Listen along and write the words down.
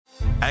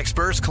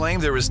Experts claim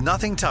there is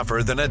nothing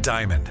tougher than a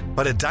diamond.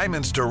 But at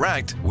Diamonds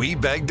Direct, we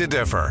beg to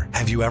differ.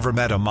 Have you ever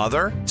met a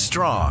mother?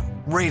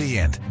 Strong,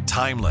 radiant,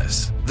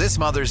 timeless. This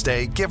Mother's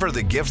Day, give her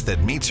the gift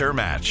that meets her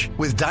match.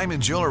 With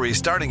diamond jewelry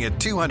starting at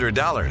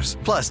 $200.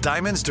 Plus,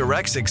 Diamonds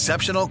Direct's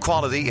exceptional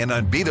quality and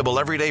unbeatable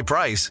everyday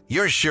price,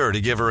 you're sure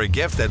to give her a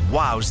gift that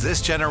wows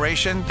this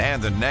generation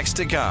and the next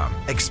to come.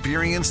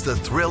 Experience the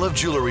thrill of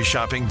jewelry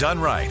shopping done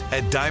right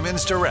at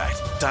Diamonds Direct.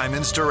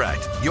 Diamonds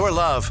Direct. Your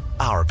love,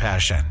 our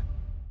passion.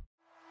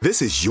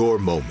 This is your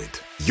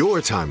moment, your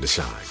time to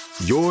shine,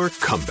 your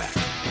comeback.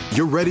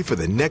 You're ready for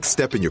the next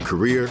step in your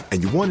career,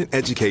 and you want an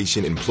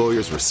education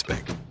employers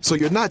respect. So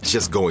you're not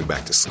just going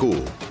back to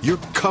school, you're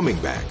coming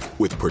back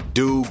with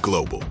Purdue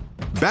Global.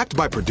 Backed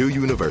by Purdue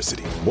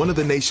University, one of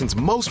the nation's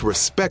most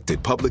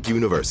respected public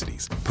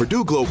universities,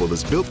 Purdue Global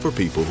is built for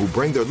people who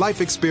bring their life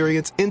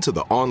experience into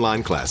the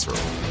online classroom.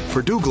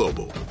 Purdue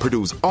Global,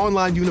 Purdue's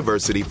online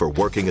university for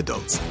working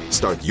adults.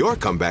 Start your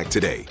comeback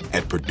today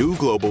at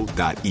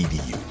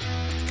purdueglobal.edu.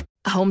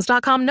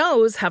 Homes.com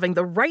knows having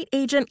the right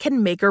agent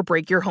can make or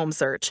break your home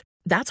search.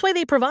 That's why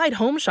they provide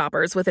home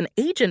shoppers with an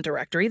agent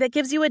directory that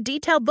gives you a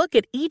detailed look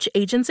at each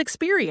agent's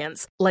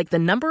experience, like the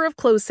number of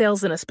closed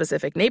sales in a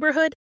specific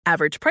neighborhood,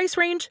 average price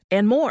range,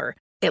 and more.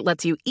 It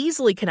lets you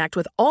easily connect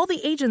with all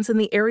the agents in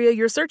the area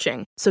you're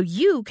searching, so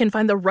you can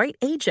find the right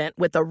agent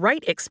with the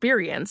right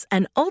experience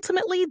and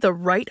ultimately the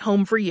right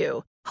home for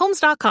you.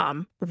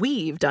 Homes.com,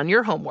 we've done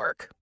your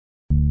homework.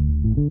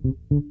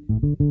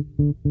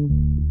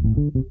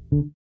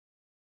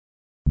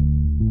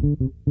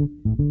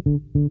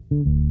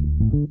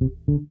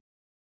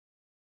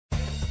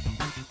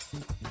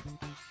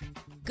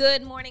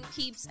 Good morning,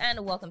 peeps, and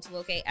welcome to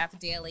OKF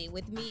Daily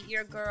with me,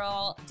 your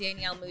girl,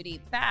 Danielle Moody,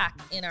 back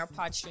in our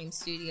Podstream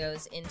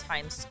studios in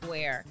Times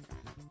Square.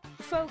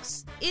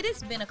 Folks, it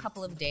has been a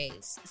couple of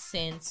days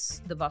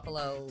since the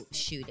Buffalo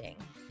shooting,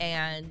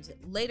 and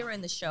later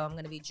in the show, I'm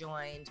going to be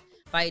joined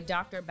by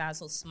Dr.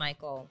 Basil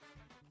Smikle,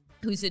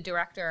 who's the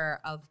director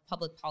of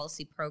public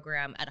policy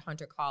program at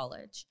Hunter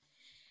College.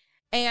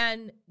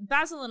 And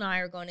Basil and I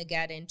are going to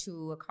get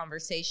into a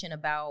conversation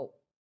about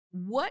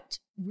what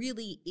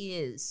really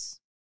is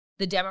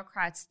the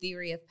Democrats'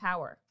 theory of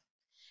power.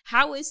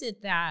 How is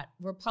it that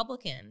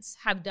Republicans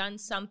have done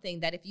something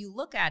that, if you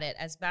look at it,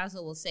 as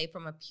Basil will say,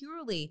 from a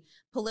purely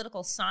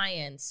political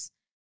science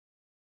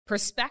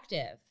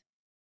perspective,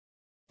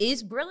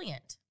 is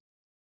brilliant?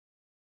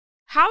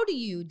 How do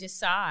you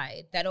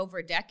decide that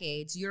over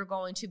decades you're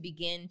going to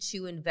begin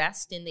to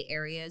invest in the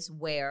areas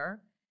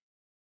where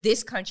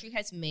this country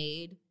has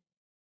made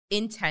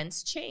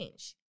intense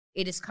change?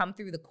 It has come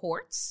through the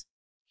courts.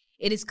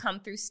 It has come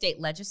through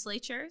state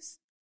legislatures,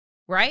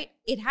 right?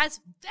 It has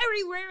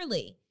very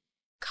rarely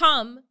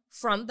come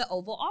from the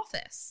Oval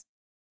Office.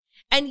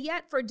 And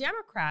yet for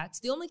Democrats,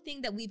 the only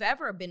thing that we've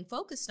ever been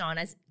focused on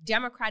as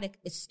Democratic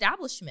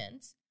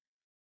establishments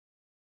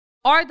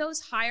are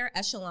those higher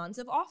echelons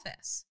of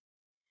office.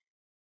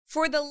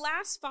 For the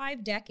last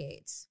 5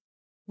 decades,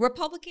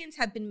 Republicans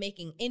have been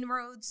making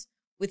inroads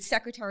with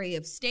Secretary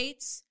of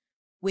States,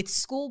 with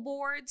school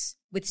boards,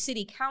 with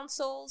city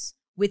councils,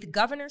 with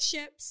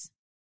governorships.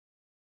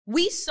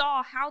 We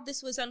saw how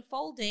this was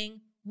unfolding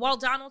while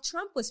Donald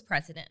Trump was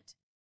president.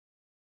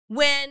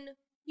 When,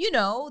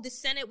 the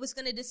Senate was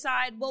going to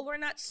decide, well, we're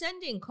not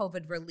sending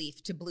COVID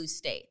relief to blue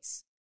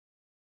states.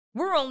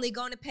 We're only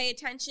going to pay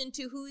attention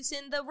to who's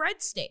in the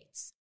red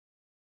states.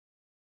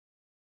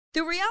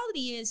 The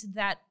reality is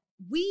that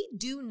we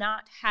do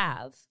not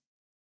have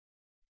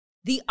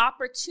the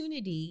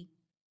opportunity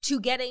to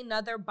get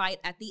another bite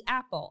at the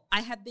apple.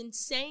 I have been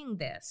saying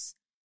this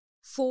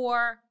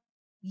for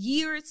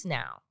years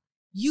now.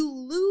 You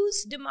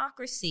lose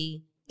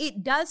democracy,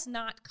 it does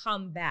not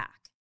come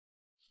back.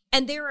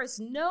 And there is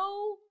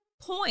no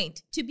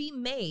point to be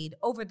made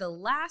over the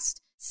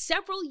last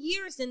several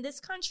years in this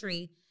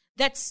country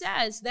that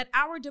says that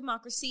our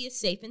democracy is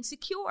safe and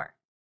secure.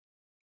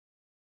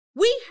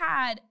 We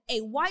had a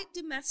white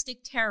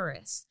domestic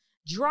terrorist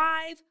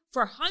drive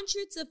for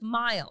hundreds of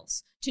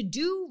miles to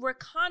do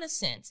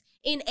reconnaissance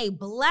in a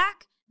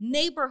black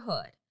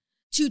neighborhood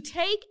to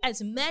take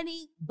as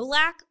many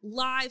black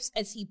lives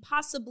as he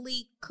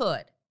possibly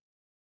could.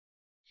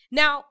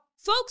 Now,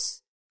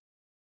 folks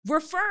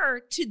refer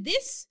to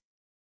this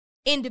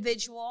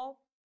individual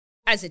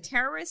as a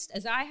terrorist,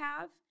 as I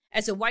have,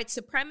 as a white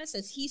supremacist,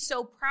 as he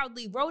so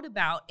proudly wrote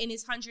about in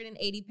his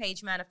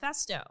 180-page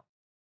manifesto.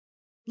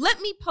 Let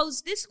me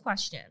pose this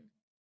question.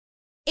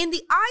 In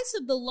the eyes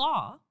of the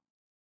law,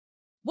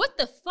 what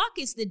the fuck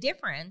is the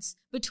difference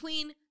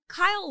between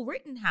Kyle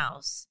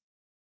Rittenhouse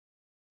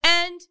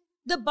and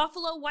the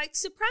Buffalo white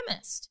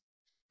supremacist?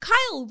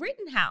 Kyle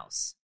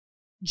Rittenhouse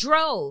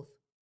drove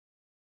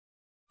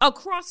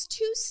across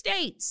 2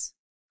 states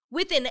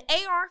with an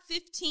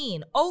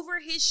AR-15 over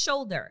his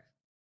shoulder,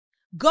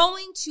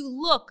 going to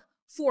look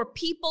for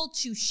people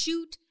to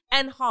shoot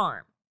and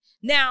harm.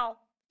 Now,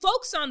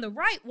 folks on the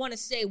right want to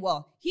say,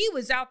 well, he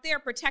was out there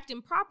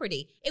protecting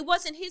property. It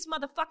wasn't his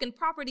motherfucking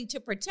property to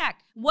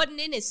protect.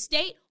 Wasn't in his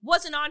state,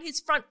 wasn't on his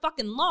front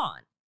fucking lawn.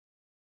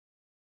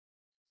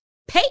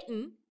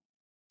 Peyton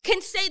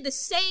can say the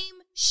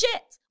same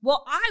shit.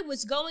 Well, I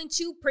was going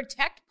to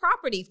protect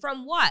property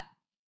from what?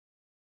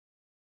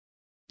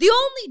 The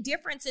only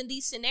difference in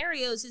these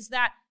scenarios is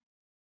that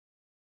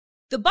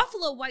the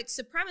Buffalo white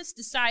supremacist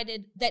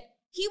decided that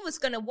he was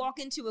going to walk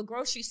into a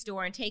grocery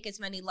store and take as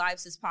many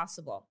lives as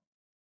possible.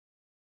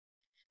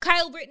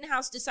 Kyle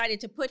Rittenhouse decided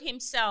to put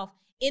himself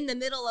in the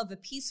middle of a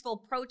peaceful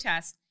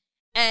protest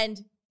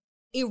and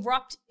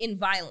erupt in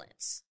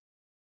violence.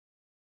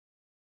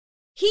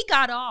 He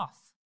got off.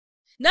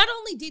 Not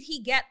only did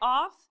he get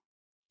off,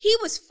 he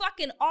was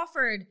fucking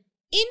offered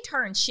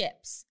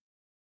internships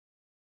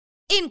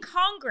in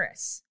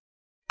Congress,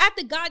 at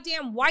the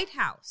goddamn White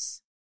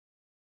House.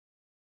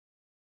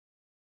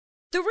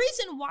 The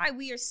reason why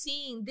we are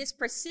seeing this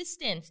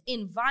persistence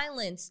in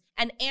violence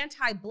and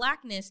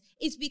anti-Blackness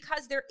is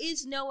because there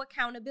is no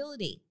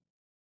accountability.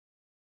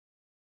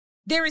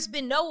 There has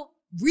been no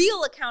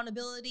real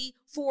accountability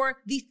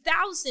for the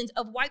thousands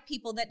of white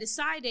people that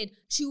decided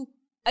to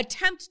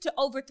attempt to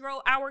overthrow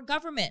our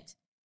government.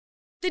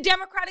 The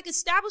Democratic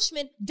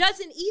establishment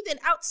doesn't even,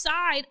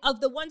 outside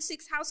of the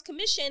 1-6 House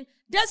Commission,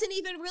 doesn't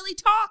even really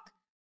talk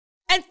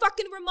and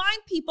fucking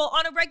remind people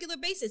on a regular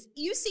basis.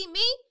 You see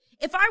me?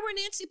 If I were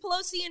Nancy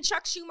Pelosi and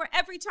Chuck Schumer,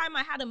 every time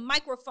I had a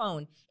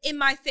microphone in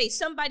my face,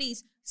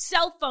 somebody's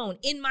cell phone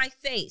in my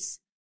face,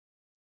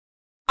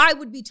 I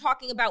would be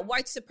talking about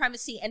white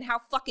supremacy and how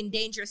fucking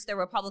dangerous the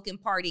Republican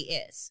Party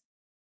is.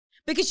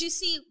 Because you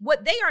see,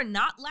 what they are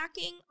not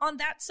lacking on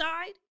that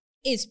side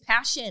is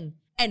passion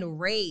and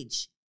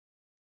rage.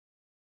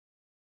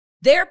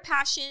 Their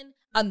passion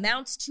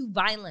amounts to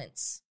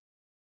violence,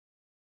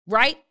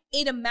 right?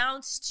 It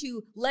amounts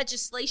to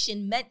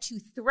legislation meant to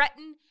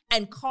threaten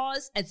and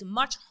cause as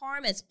much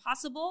harm as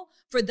possible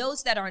for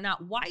those that are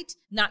not white,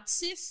 not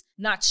cis,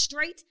 not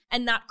straight,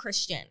 and not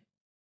Christian.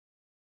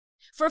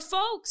 For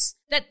folks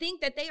that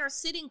think that they are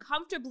sitting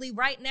comfortably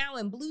right now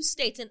in blue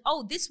states and,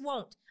 oh, this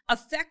won't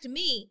affect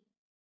me,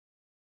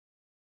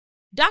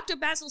 Dr.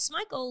 Basil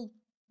Smikle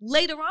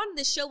later on in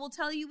this show will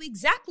tell you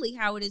exactly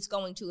how it is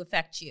going to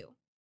affect you.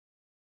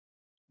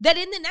 That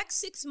in the next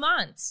 6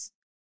 months,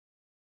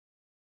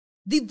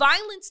 the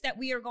violence that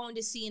we are going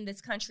to see in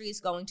this country is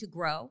going to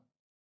grow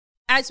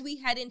as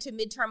we head into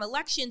midterm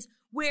elections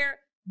where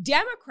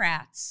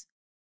Democrats,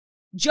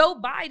 Joe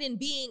Biden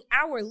being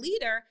our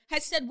leader,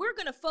 has said, we're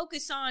going to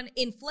focus on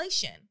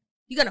inflation.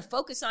 You're going to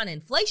focus on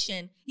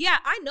inflation? Yeah,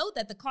 I know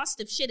that the cost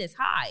of shit is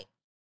high.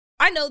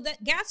 I know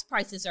that gas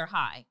prices are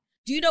high.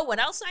 Do you know what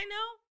else I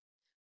know?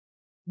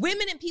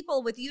 Women and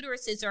people with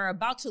uteruses are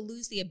about to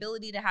lose the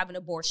ability to have an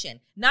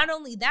abortion. Not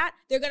only that,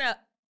 they're going to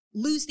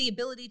lose the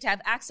ability to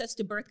have access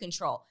to birth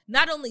control.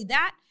 Not only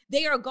that,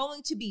 they are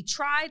going to be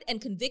tried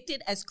and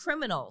convicted as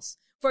criminals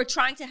for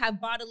trying to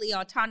have bodily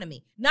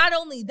autonomy. Not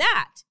only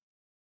that,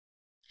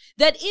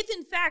 that if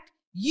in fact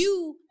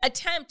you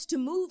attempt to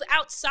move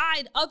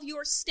outside of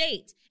your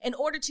state in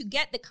order to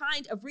get the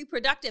kind of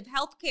reproductive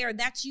health care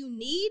that you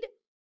need,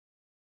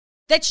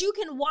 that you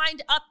can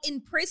wind up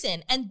in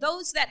prison, and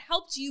those that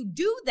helped you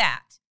do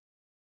that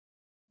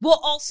will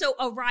also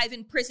arrive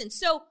in prison.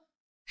 So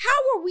how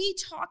are we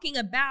talking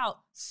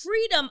about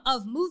freedom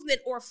of movement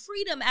or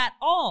freedom at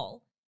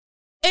all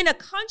in a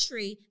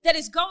country that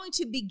is going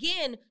to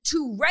begin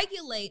to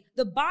regulate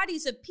the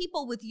bodies of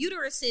people with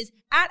uteruses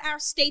at our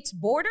state's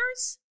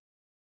borders?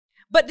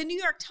 But the New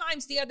York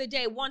Times the other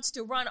day wants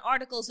to run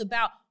articles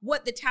about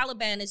what the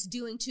Taliban is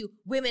doing to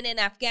women in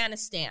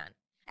Afghanistan.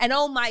 And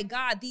oh my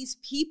God, these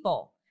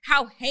people,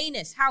 how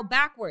heinous, how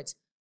backwards.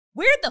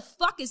 Where the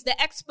fuck is the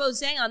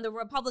expose on the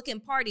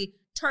Republican Party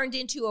turned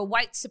into a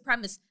white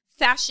supremacist,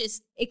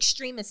 fascist,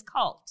 extremist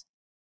cult?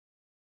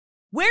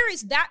 Where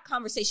is that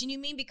conversation? You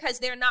mean because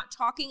they're not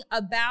talking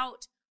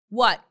about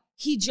what?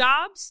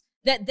 Hijabs?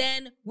 That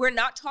then we're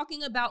not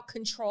talking about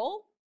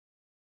control?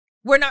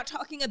 We're not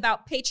talking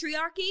about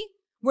patriarchy?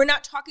 We're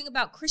not talking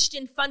about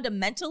Christian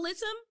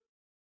fundamentalism?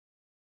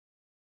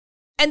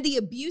 And the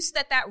abuse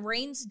that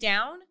rains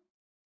down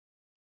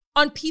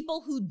on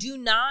people who do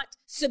not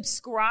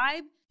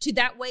subscribe to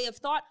that way of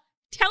thought?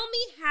 Tell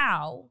me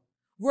how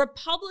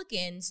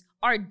Republicans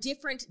are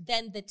different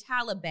than the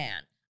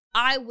Taliban.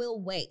 I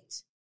will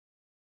wait.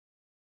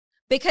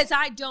 Because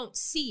I don't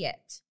see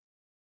it.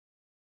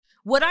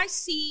 What I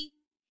see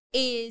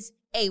is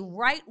a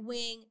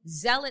right-wing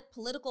zealot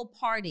political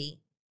party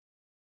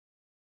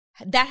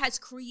that has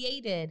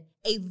created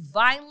a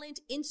violent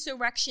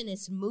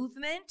insurrectionist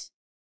movement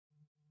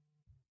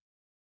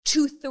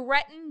to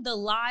threaten the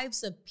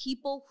lives of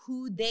people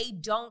who they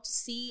don't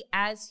see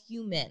as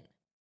human.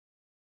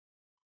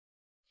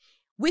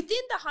 Within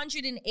the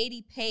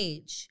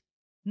 180-page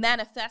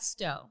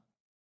manifesto,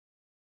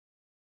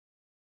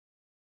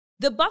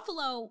 the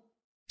Buffalo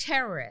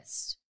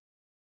terrorists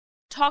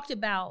talked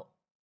about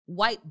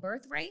white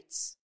birth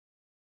rates,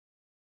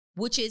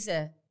 which is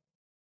a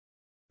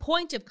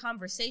point of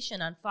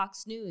conversation on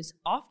Fox News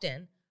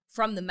often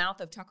from the mouth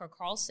of Tucker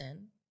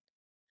Carlson,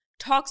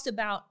 talks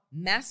about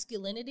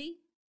masculinity,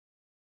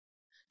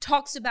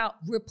 talks about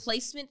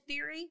replacement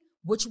theory,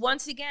 which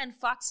once again,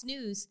 Fox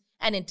News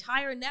an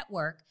entire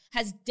network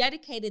has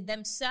dedicated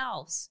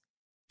themselves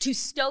to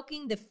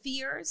stoking the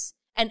fears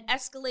and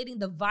escalating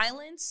the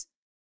violence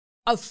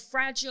of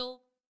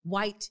fragile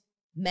white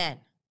men.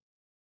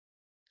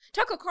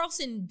 Tucker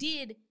Carlson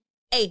did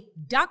a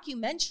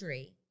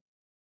documentary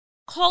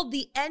called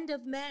The End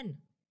of Men.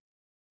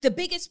 The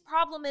biggest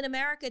problem in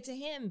America to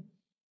him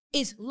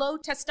is low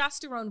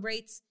testosterone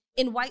rates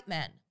in white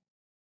men.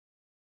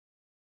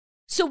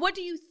 So what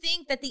do you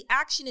think that the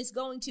action is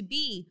going to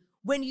be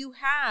when you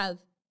have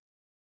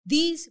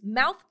these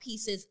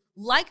mouthpieces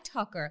like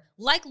Tucker,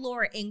 like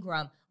Laura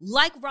Ingraham,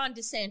 like Ron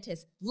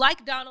DeSantis,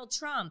 like Donald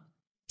Trump,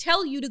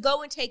 tell you to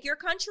go and take your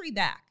country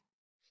back,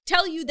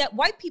 tell you that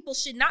white people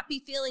should not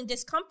be feeling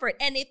discomfort,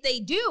 and if they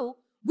do,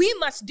 we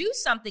must do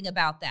something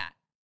about that.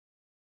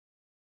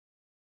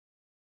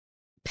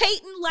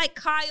 Peyton, like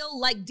Kyle,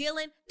 like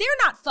Dylan, they're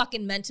not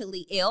fucking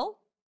mentally ill.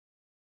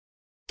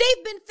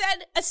 They've been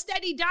fed a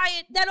steady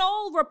diet that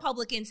all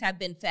Republicans have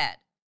been fed,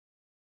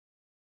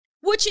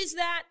 which is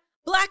that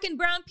Black and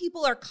brown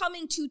people are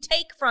coming to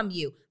take from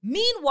you.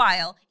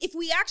 Meanwhile, if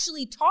we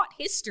actually taught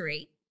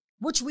history,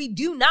 which we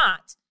do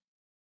not,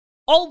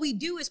 all we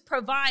do is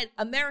provide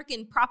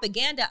American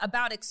propaganda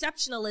about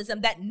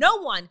exceptionalism that no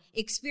one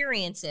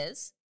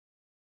experiences.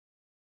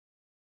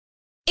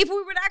 If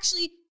we would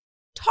actually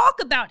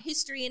talk about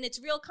history in its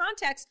real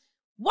context,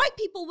 white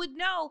people would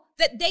know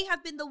that they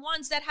have been the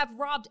ones that have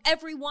robbed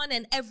everyone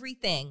and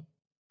everything.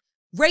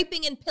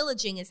 Raping and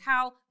pillaging is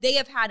how they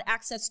have had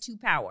access to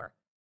power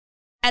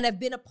and have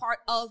been a part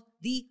of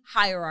the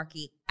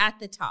hierarchy at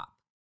the top.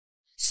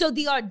 So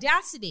the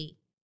audacity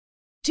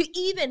to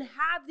even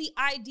have the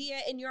idea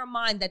in your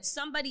mind that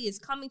somebody is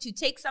coming to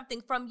take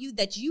something from you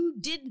that you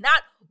did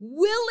not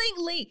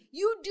willingly,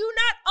 you do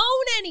not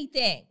own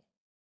anything.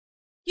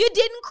 You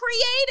didn't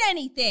create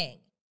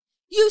anything.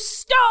 You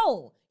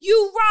stole,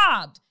 you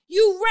robbed,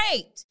 you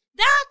raped.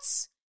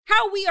 That's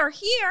how we are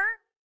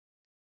here.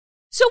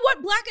 So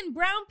what Black and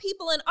brown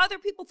people and other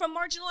people from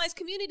marginalized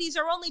communities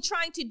are only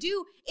trying to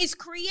do is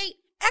create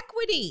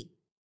equity.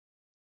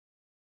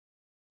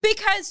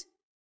 Because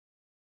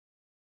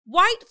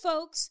white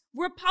folks,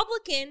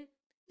 Republican,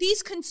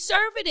 these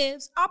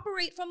conservatives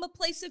operate from a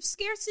place of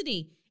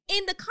scarcity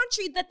in the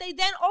country that they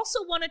then also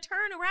want to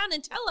turn around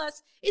and tell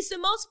us is the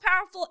most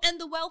powerful and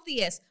the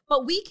wealthiest,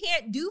 but we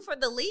can't do for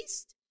the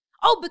least?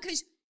 Oh,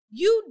 because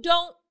you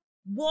don't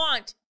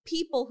want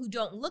people who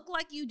don't look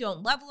like you,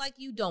 don't love like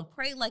you, don't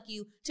pray like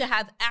you to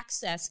have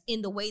access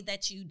in the way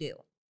that you do.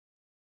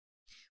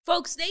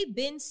 Folks, they've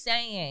been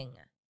saying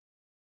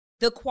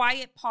the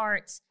quiet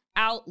parts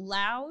out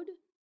loud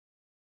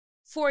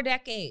for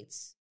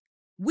decades.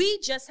 We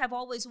just have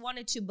always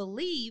wanted to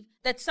believe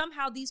that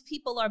somehow these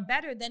people are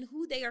better than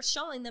who they are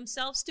showing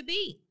themselves to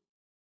be.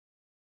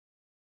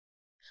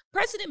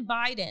 President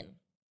Biden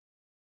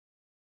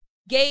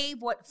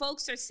gave what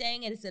folks are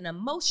saying is an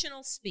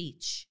emotional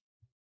speech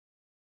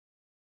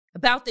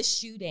about the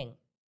shooting,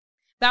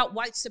 about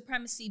white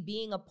supremacy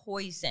being a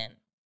poison,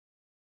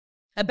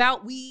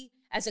 about we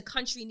as a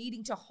country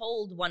needing to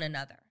hold one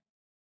another.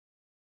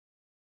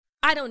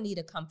 I don't need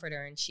a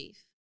comforter in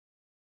chief.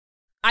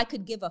 I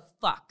could give a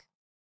fuck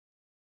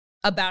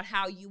about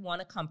how you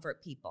want to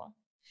comfort people.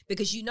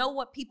 Because you know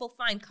what people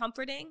find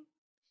comforting?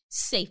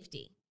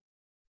 Safety,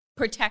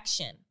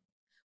 protection,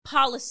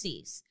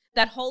 policies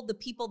that hold the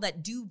people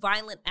that do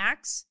violent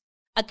acts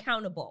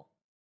accountable.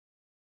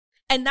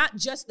 And not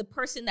just the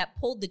person that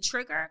pulled the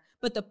trigger,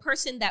 but the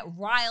person that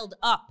riled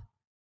up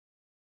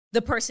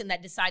the person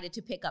that decided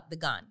to pick up the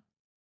gun.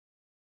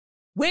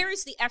 Where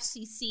is the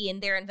FCC in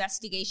their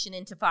investigation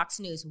into Fox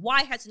News?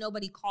 Why has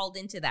nobody called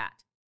into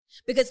that?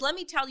 Because let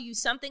me tell you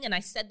something, and I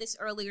said this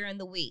earlier in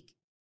the week.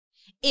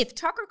 If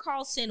Tucker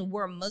Carlson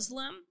were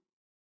Muslim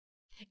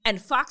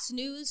and Fox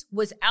News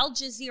was Al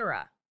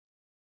Jazeera,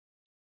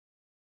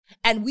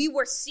 and we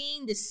were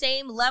seeing the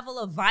same level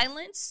of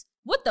violence,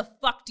 what the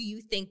fuck do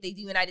you think the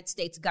United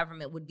States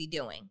government would be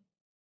doing?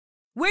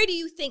 Where do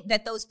you think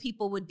that those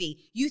people would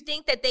be? You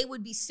think that they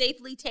would be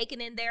safely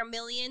taking in their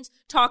millions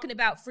talking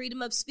about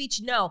freedom of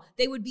speech? No,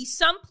 they would be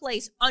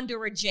someplace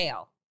under a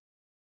jail.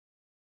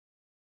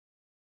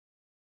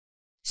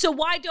 So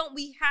why don't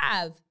we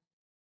have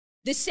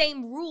the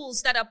same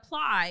rules that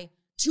apply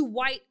to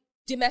white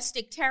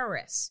domestic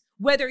terrorists?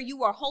 Whether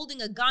you are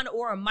holding a gun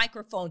or a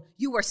microphone,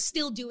 you are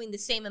still doing the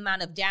same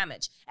amount of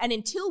damage. And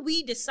until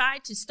we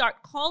decide to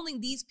start calling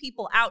these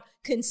people out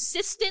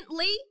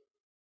consistently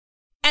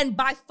and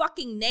by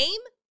fucking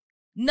name,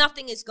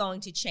 nothing is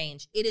going to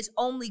change. It is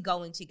only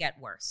going to get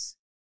worse.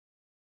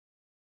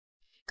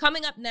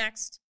 Coming up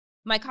next,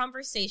 my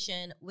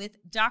conversation with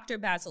Dr.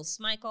 Basil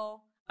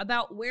Smikle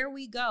about where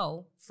we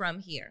go from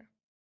here.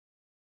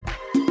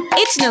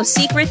 It's no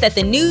secret that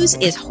the news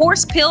is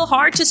horse pill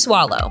hard to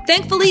swallow.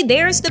 Thankfully,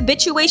 there's the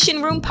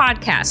Bitchuation Room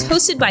podcast,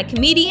 hosted by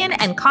comedian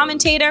and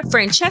commentator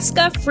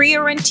Francesca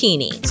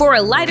Fiorentini, for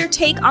a lighter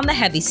take on the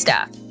heavy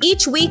stuff.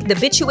 Each week, the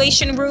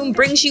Bitchuation Room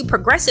brings you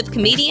progressive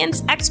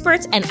comedians,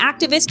 experts, and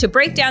activists to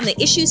break down the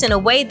issues in a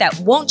way that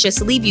won't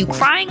just leave you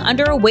crying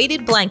under a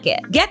weighted blanket.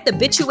 Get the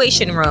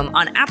Bitchuation Room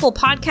on Apple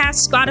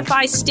Podcasts,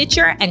 Spotify,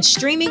 Stitcher, and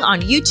streaming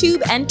on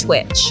YouTube and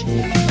Twitch.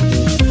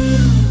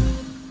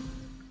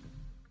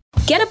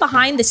 Get a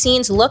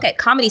behind-the-scenes look at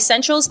Comedy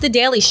Central's The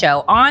Daily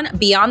Show on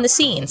Beyond the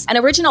Scenes, an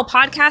original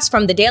podcast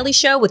from The Daily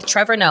Show with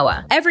Trevor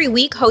Noah. Every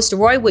week, host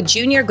Roy Wood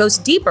Jr. goes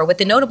deeper with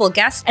the notable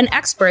guests and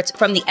experts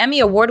from the Emmy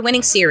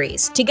Award-winning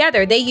series.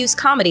 Together, they use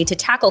comedy to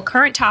tackle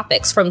current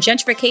topics from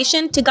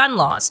gentrification to gun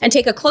laws and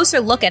take a closer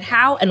look at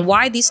how and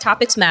why these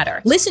topics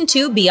matter. Listen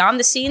to Beyond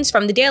the Scenes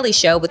from The Daily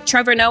Show with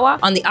Trevor Noah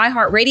on the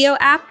iHeartRadio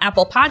app,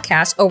 Apple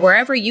Podcasts, or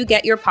wherever you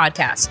get your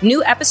podcasts.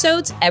 New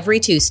episodes every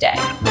Tuesday.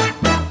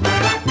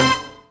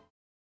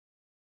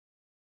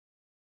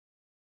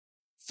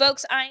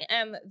 Folks, I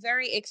am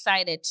very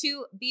excited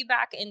to be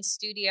back in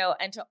studio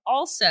and to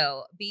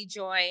also be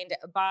joined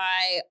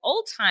by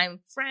old-time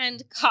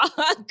friend,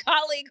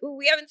 colleague, who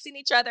we haven't seen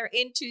each other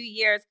in 2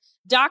 years,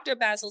 Dr.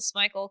 Basil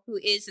Smikle, who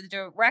is the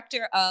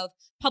director of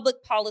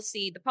public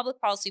policy, the public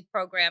policy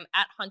program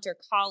at Hunter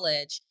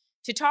College,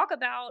 to talk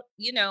about,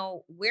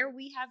 where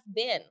we have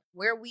been,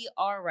 where we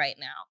are right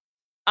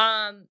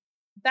now.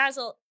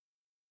 Basil,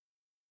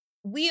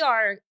 we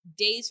are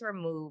days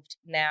removed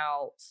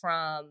now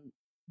from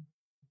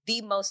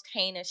the most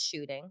heinous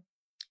shooting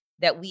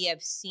that we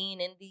have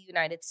seen in the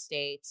United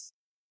States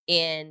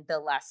in the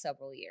last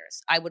several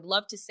years. I would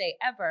love to say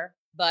ever,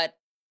 but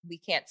we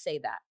can't say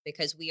that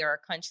because we are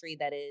a country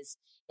that is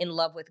in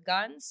love with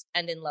guns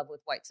and in love with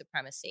white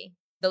supremacy.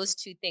 Those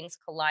two things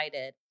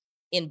collided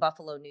in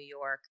Buffalo, New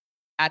York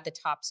at the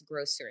Tops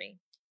Grocery.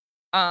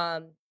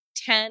 10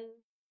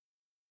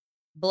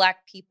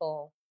 Black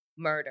people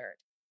murdered,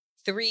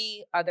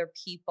 3 other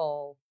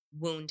people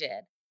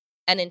wounded.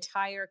 An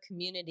entire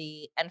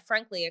community and,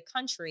 frankly, a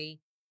country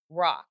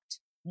rocked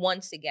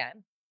once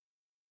again.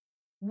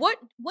 What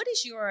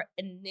is your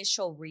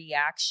initial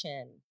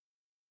reaction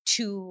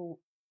to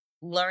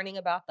learning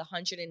about the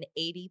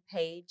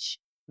 180-page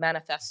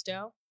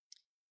manifesto,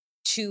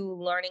 to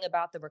learning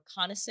about the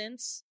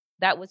reconnaissance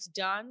that was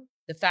done,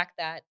 the fact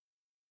that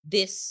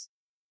this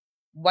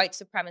white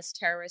supremacist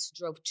terrorist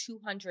drove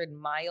 200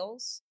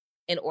 miles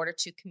in order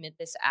to commit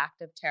this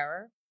act of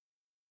terror?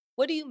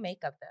 What do you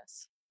make of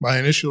this? My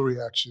initial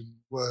reaction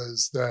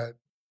was that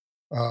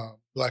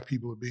Black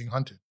people are being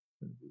hunted.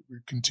 We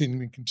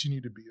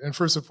continue to be. And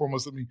first and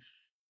foremost, let me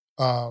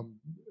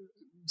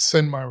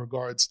send my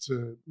regards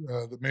to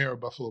the mayor of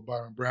Buffalo,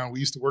 Byron Brown.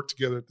 We used to work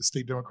together at the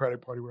State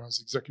Democratic Party when I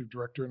was executive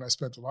director, and I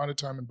spent a lot of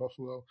time in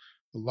Buffalo,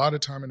 a lot of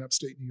time in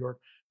upstate New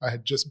York. I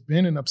had just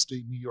been in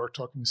upstate New York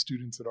talking to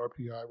students at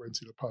RPI,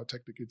 Rensselaer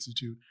Polytechnic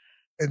Institute,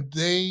 and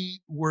they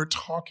were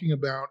talking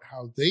about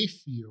how they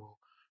feel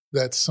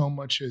that so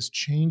much has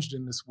changed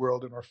in this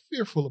world and are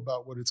fearful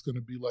about what it's going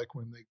to be like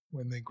when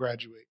they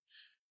graduate.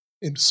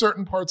 In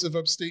certain parts of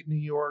upstate New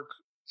York,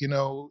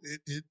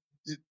 it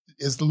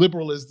as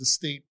liberal as the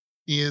state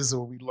is,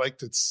 or we like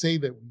to say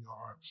that we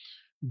are,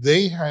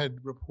 they had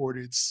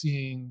reported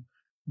seeing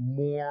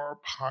more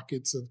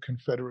pockets of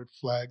Confederate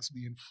flags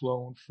being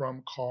flown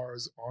from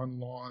cars on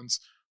lawns,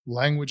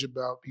 language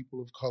about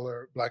people of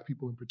color, Black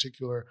people in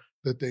particular,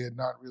 that they had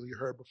not really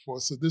heard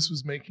before. So this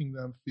was making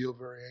them feel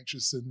very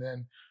anxious. And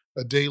then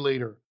a day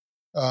later,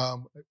 I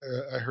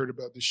heard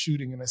about the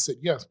shooting, and I said,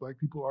 yes, Black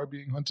people are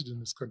being hunted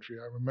in this country.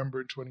 I remember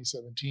in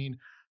 2017,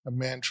 a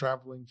man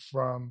traveling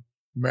from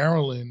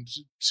Maryland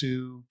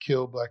to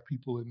kill Black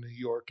people in New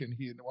York, and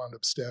he had wound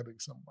up stabbing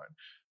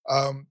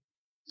someone.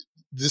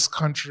 This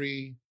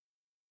country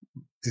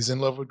is in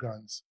love with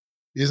guns,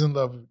 is in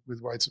love with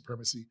white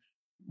supremacy.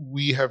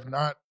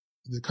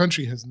 The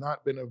country has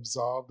not been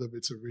absolved of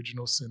its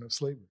original sin of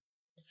slavery.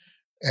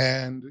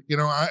 And,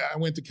 I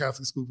went to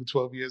Catholic school for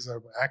 12 years.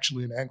 I'm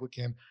actually an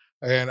Anglican,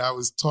 and I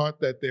was taught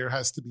that there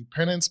has to be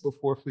penance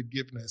before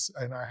forgiveness.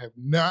 And I have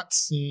not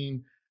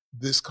seen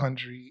this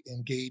country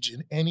engage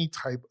in any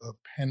type of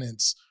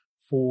penance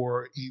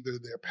for either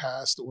their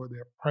past or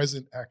their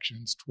present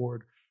actions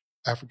toward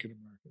African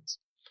Americans.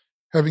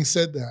 Having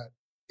said that,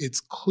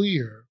 it's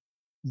clear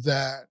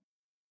that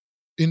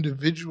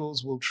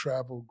individuals will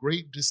travel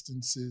great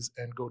distances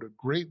and go to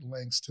great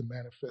lengths to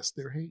manifest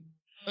their hate.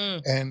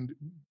 And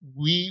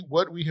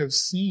what we have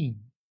seen,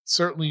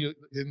 certainly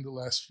in the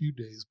last few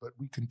days, but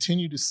we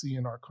continue to see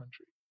in our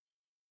country,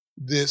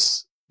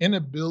 this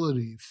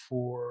inability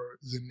for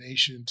the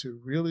nation to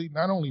really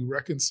not only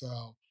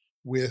reconcile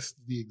with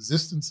the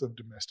existence of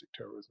domestic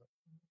terrorism,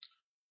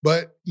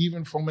 but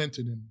even foment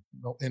it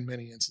in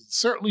many instances,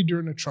 certainly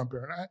during the Trump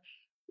era. And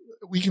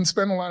we can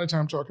spend a lot of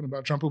time talking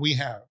about Trump, and we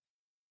have,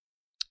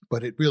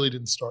 but it really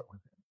didn't start with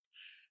him.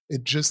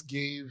 It just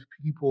gave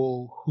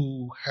people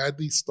who had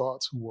these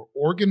thoughts, who were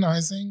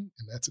organizing,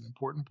 and that's an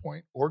important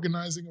point,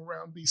 organizing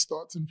around these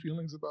thoughts and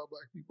feelings about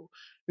Black people,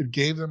 it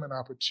gave them an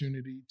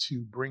opportunity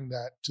to bring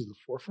that to the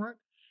forefront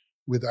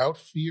without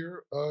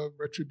fear of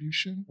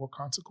retribution or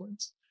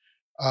consequence.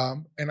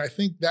 And I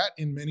think that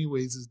in many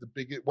ways is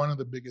one of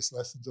the biggest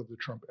lessons of the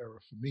Trump era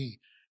for me,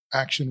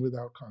 action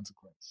without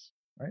consequence,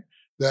 right?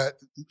 That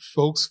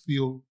folks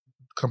feel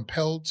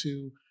compelled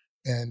to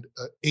and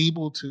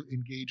able to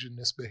engage in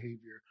this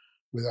behavior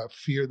without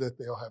fear that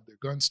they'll have their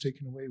guns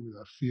taken away,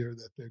 without fear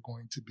that they're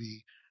going to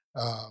be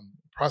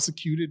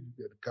prosecuted.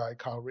 The guy,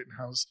 Kyle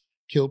Rittenhouse,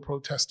 killed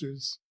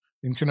protesters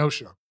in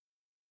Kenosha,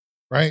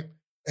 right?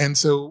 And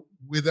so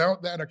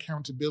without that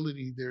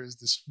accountability, there is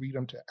this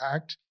freedom to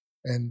act.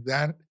 And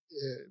that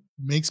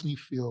makes me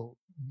feel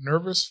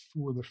nervous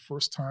for the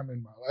first time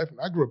in my life. And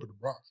I grew up in the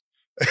Bronx.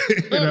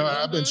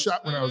 I've been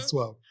shot when I was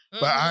 12.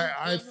 But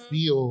I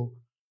feel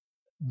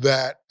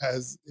that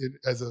as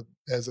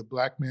a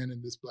Black man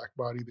in this Black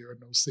body, there are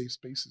no safe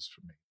spaces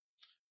for me.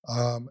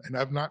 And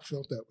I've not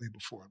felt that way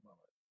before in my life.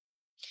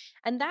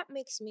 And that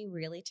makes me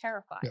really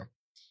terrified.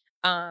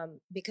 Yeah.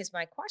 Because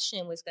my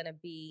question was going to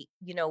be,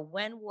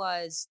 when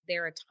was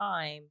there a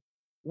time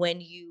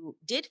when you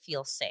did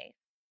feel safe,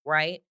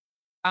 right?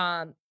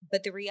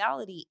 But the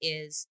reality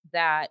is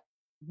that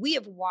we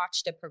have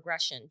watched a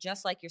progression,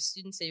 just like your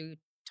students that you're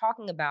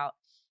talking about,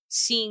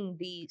 seeing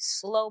the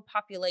slow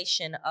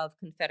population of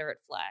Confederate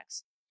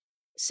flags.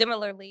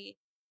 Similarly,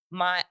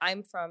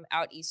 I'm from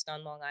out east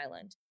on Long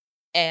Island,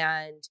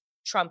 and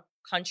Trump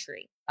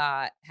country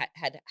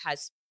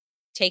has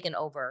taken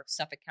over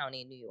Suffolk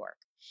County in New York.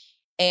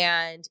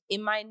 And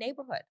in my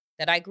neighborhood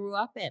that I grew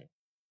up in,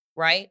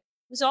 right,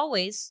 it was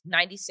always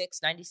 96,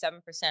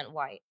 97%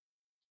 white.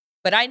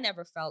 But I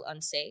never felt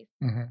unsafe.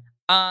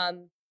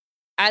 Mm-hmm.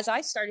 As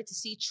I started to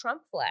see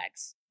Trump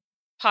flags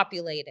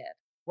populated,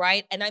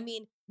 right? And I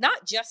mean,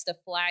 not just a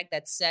flag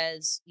that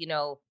says,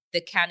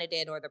 the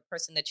candidate or the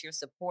person that you're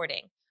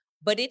supporting,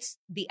 but it's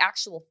the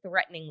actual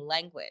threatening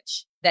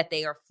language that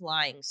they are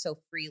flying so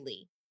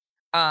freely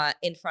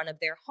in front of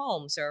their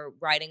homes or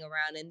riding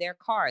around in their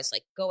cars.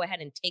 Like, go ahead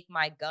and take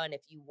my gun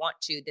if you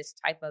want to, this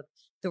type of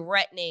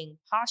threatening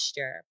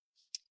posture.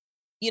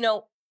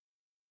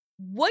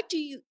 What do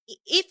you,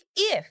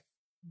 if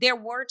there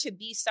were to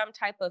be some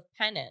type of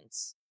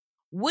penance,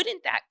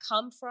 wouldn't that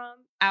come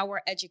from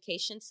our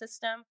education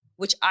system,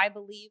 which I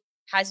believe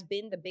has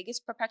been the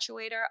biggest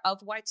perpetuator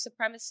of white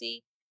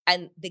supremacy,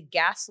 and the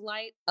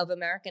gaslight of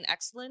American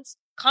excellence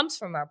comes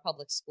from our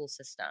public school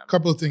system? A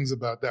couple of things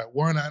about that.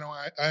 One,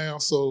 I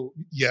also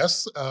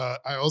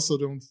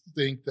don't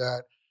think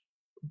that,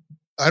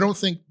 a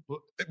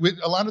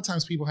lot of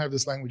times people have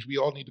this language, we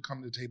all need to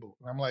come to the table.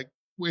 And I'm like,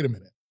 wait a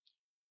minute.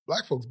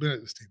 Black folks been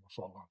at this table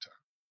for a long time.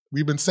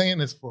 We've been saying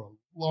this for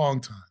a long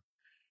time.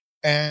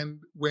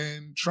 And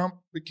when Trump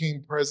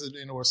became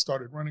president or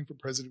started running for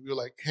president, we were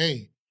like,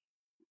 hey,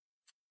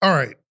 all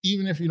right,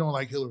 even if you don't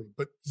like Hillary,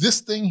 but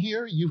this thing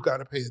here, you've got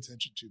to pay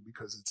attention to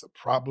because it's a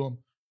problem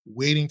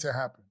waiting to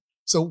happen.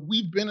 So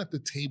we've been at the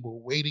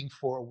table waiting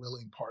for a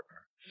willing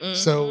partner. Mm-hmm.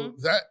 So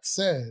that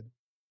said,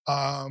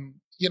 I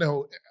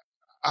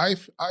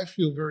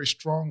feel very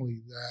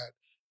strongly that,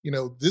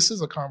 this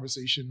is a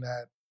conversation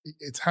that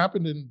it's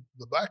happened in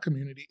the Black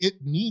community.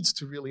 It needs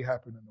to really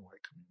happen in the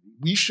white community.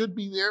 We should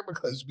be there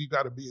because we've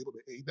got to be able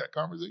to aid that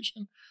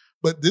conversation.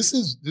 But this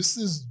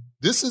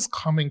is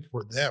coming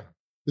for them.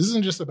 This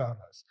isn't just about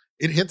us.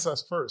 It hits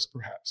us first,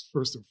 perhaps,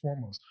 first and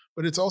foremost,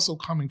 but it's also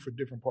coming for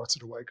different parts of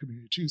the white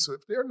community too. So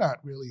if they're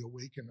not really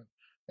awakened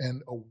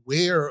and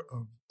aware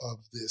of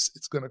this,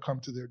 it's going to come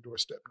to their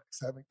doorstep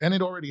next. And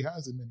it already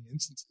has in many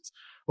instances,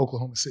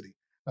 Oklahoma City,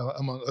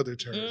 among other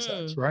terrorist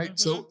acts, right?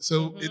 Mm-hmm.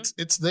 So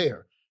it's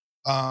there.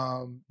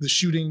 The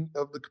shooting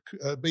of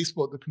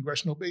the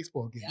congressional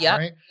baseball game,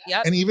 right?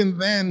 Yep. And even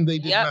then, they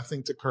did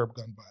nothing to curb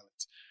gun violence.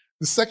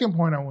 The second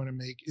point I want to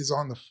make is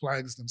on the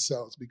flags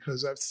themselves,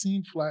 because I've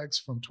seen flags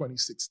from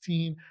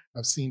 2016,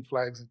 I've seen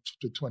flags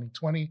to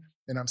 2020,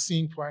 and I'm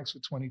seeing flags for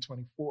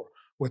 2024.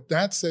 What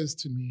that says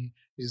to me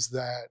is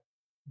that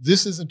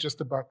this isn't just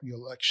about the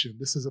election.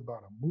 This is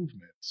about a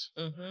movement.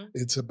 Mm-hmm.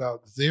 It's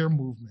about their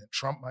movement.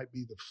 Trump might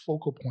be the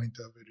focal point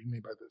of it. He may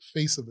be the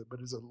face of it, but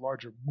it's a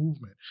larger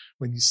movement.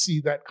 When you see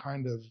that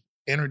kind of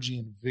energy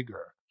and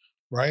vigor,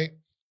 right?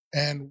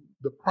 And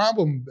the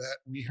problem that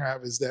we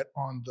have is that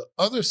on the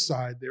other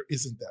side, there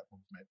isn't that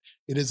movement.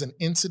 It is an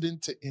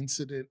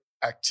incident-to-incident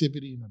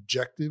activity and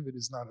objective. It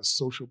is not a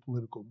social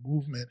political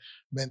movement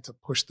meant to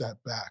push that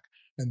back.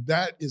 And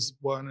that is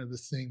one of the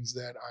things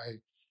that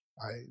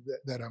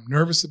that I'm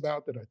nervous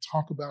about, that I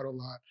talk about a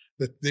lot,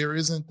 that there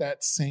isn't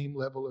that same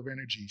level of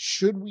energy.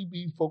 Should we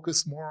be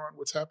focused more on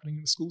what's happening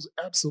in the schools?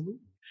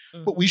 Absolutely.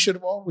 Mm-hmm. But we should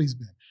have always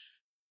been.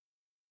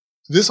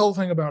 This whole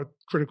thing about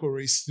critical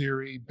race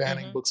theory,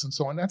 banning mm-hmm. books and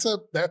so on,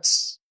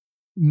 that's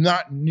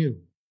not new,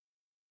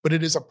 but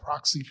it is a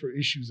proxy for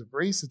issues of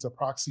race. It's a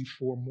proxy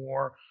for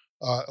more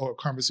or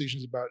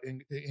conversations about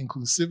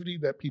inclusivity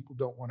that people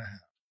don't want to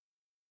have.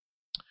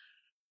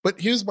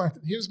 But here's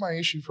my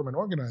issue from an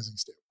organizing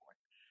standpoint.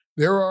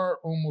 There are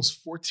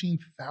almost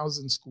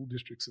 14,000 school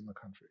districts in the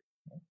country.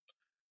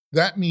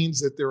 That means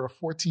that there are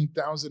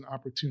 14,000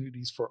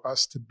 opportunities for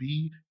us to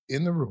be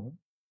in the room,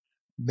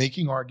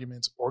 making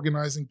arguments,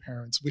 organizing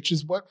parents, which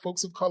is what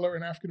folks of color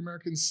and African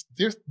Americans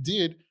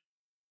did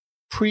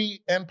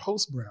pre and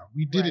post Brown.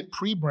 We did it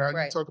pre-Brown.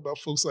 You talk about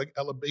folks like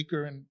Ella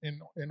Baker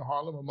in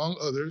Harlem, among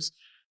others,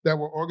 that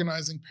were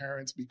organizing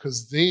parents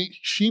because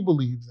she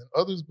believed and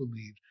others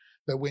believed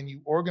that when you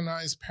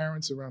organize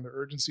parents around the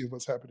urgency of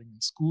what's happening in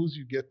schools,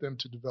 you get them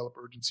to develop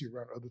urgency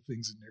around other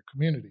things in their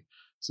community.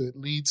 So it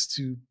leads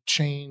to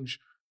change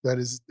that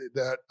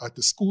at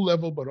the school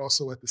level, but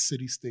also at the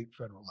city, state,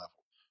 federal level.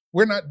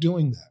 We're not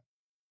doing that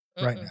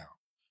right now.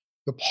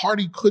 The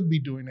party could be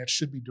doing that,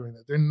 should be doing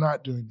that. They're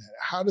not doing that.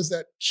 How does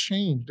that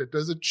change? That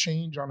doesn't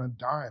change on a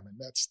dime, and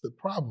that's the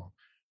problem.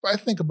 If I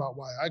think about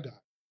why I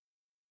got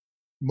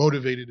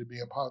motivated to be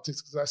in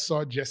politics, because I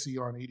saw Jesse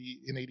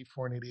in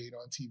 84 and 88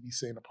 on TV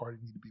saying the party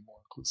needed to be more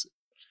inclusive.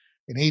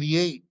 In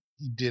 88,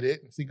 he did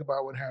it, and think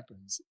about what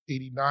happens.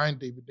 89,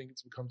 David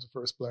Dinkins becomes the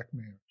first Black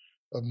mayor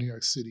of New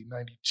York City.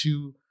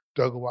 92,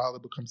 Doug Wilder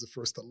becomes the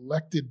first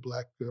elected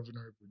Black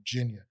governor of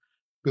Virginia.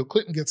 Bill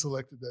Clinton gets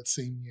elected that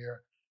same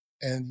year.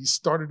 And you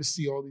started to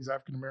see all these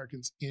African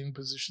Americans in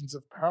positions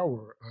of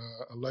power.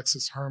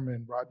 Alexis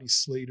Herman, Rodney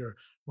Slater,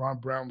 Ron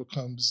Brown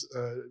was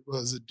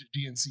a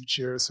DNC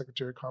chair,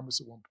 Secretary of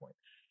Commerce at one point.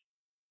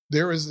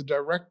 There's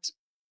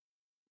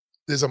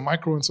a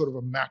micro and sort of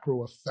a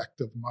macro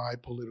effect of my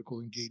political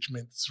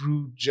engagement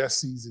through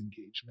Jesse's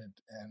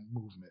engagement and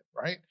movement,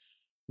 right?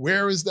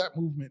 Where is that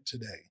movement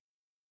today?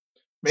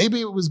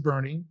 Maybe it was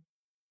Bernie.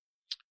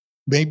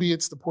 Maybe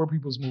it's the Poor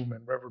People's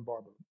Movement, Reverend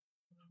Barber.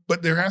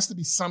 But there has to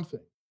be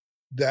something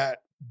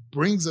that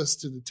brings us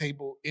to the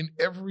table in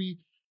every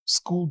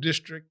school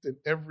district and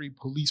every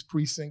police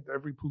precinct,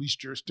 every police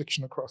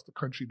jurisdiction across the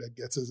country that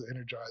gets us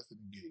energized and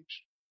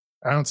engaged.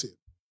 I don't see it.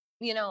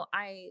 You know,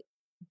 I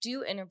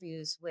do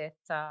interviews with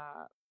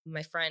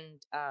my friend,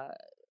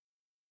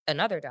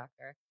 another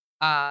doctor,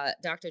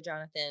 Dr.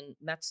 Jonathan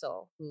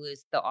Metzl, who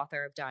is the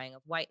author of Dying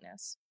of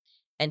Whiteness.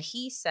 And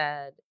he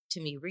said to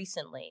me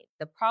recently,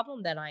 the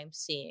problem that I'm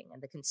seeing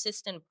and the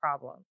consistent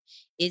problem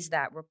is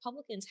that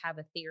Republicans have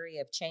a theory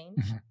of change,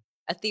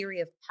 a theory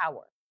of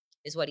power,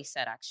 is what he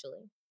said,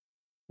 actually.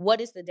 What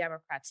is the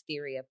Democrats'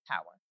 theory of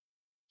power?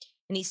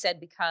 And he said,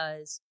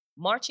 because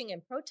marching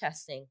and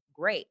protesting,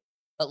 great.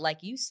 But like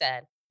you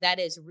said, that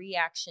is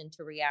reaction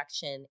to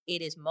reaction.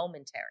 It is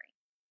momentary,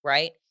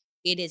 right?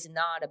 It is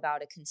not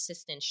about a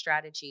consistent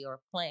strategy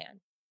or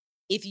plan.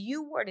 If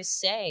you were to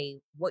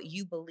say what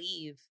you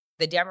believe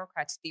the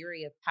Democrats'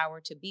 theory of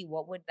power to be,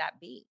 what would that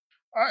be?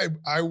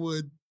 I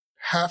would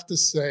have to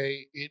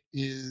say it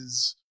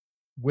is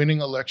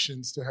winning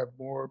elections to have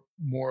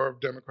more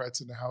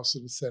Democrats in the House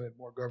and the Senate,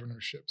 more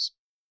governorships.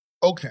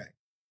 Okay.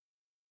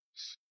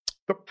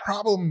 The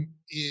problem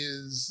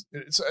is,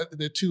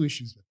 there are two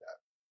issues with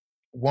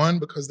that. One,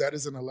 because that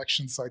is an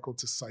election cycle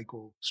to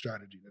cycle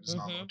strategy. That is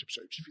not long-term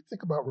strategy. If you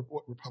think about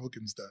what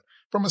Republicans do,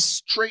 from a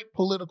straight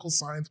political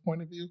science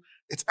point of view,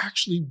 it's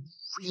actually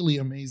really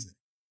amazing.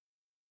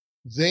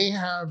 They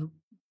have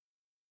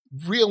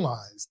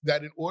realized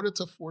that in order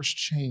to force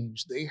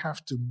change, they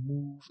have to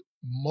move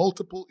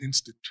multiple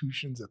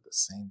institutions at the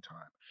same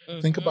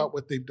time. Think about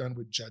what they've done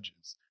with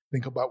judges.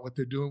 Think about what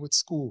they're doing with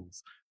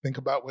schools. Think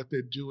about what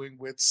they're doing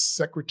with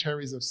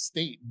secretaries of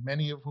state,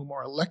 many of whom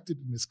are elected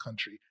in this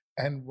country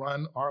and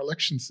run our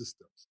election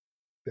systems.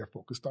 They're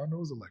focused on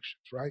those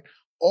elections, right?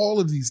 All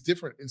of these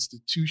different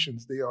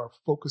institutions, they are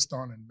focused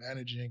on and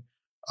managing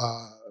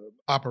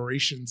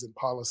operations and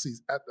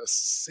policies at the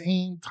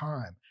same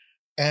time.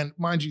 And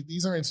mind you,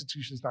 these are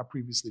institutions not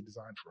previously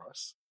designed for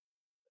us.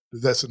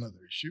 That's another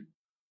issue.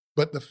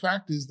 But the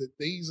fact is that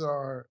these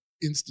are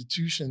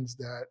institutions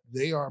that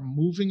they are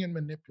moving and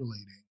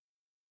manipulating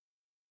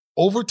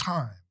over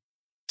time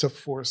to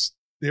force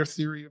their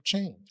theory of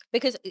change.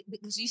 Because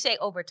you say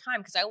over time,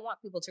 because I want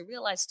people to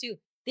realize too,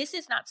 this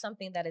is not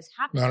something that is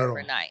happening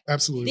overnight.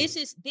 Absolutely. This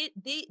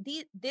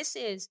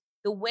is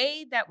the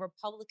way that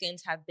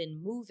Republicans have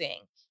been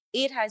moving.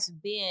 It has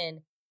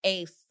been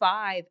a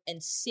 5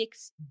 and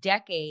 6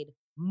 decade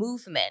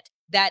movement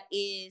that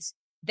is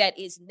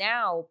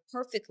now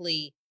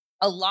perfectly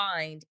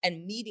aligned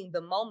and meeting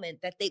the moment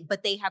that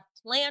they have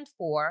planned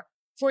for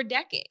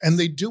decades. And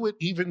they do it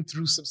even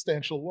through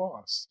substantial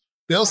loss.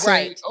 They'll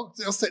say,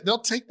 they'll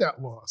take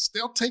that loss.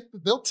 They'll take the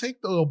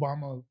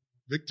Obama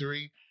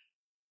victory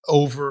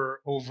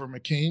over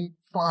McCain,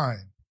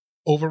 fine.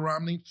 Over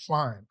Romney,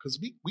 fine. Because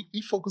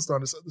we focused on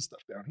this other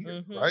stuff down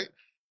here, right?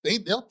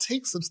 They'll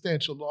take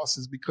substantial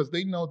losses because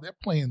they know they're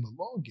playing the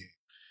long game.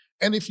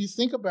 And if you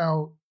think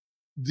about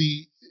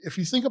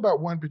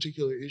one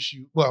particular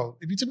issue, well,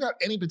 if you think about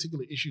any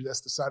particular issue that's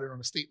decided on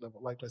a state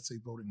level, like let's say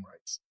voting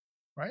rights,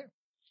 right?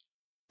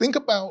 Think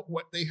about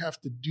what they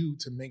have to do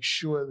to make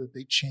sure that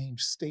they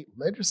change state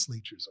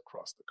legislatures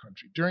across the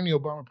country. During the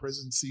Obama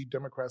presidency,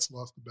 Democrats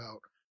lost about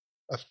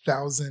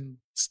 1,000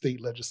 state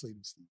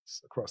legislative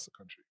seats across the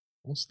country,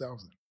 almost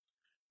 1,000.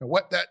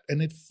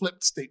 And it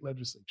flipped state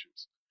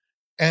legislatures.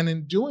 And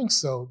in doing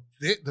so,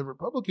 the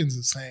Republicans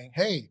are saying,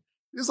 hey,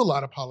 there's a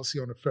lot of policy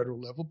on the federal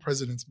level.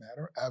 Presidents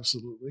matter,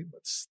 absolutely.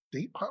 But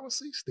state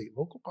policy, state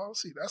local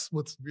policy, that's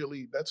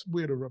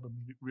where the rubber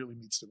really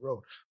meets the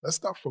road. Let's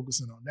stop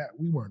focusing on that.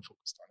 We weren't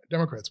focused on it.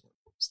 Democrats weren't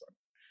focused on it.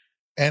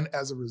 And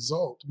as a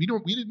result, we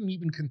didn't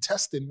even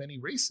contest in many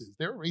races.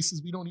 There are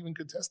races we don't even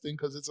contest in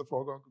because it's a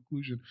foregone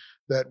conclusion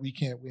that we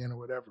can't win or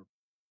whatever.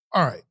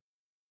 All right.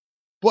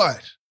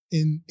 But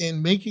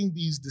in making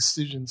these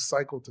decisions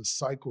cycle to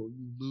cycle,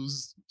 you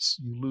lose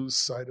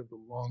sight of the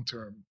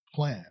long-term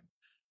plan,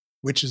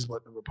 which is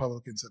what the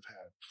Republicans have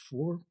had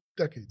for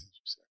decades, as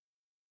you said.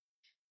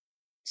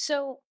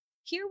 So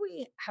here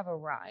we have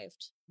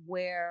arrived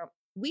where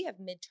we have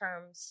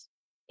midterms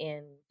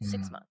in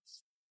 6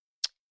 months.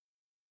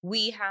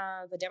 We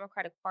have a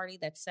Democratic Party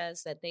that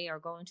says that they are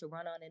going to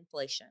run on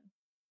inflation,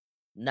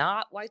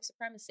 not white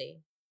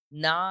supremacy,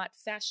 not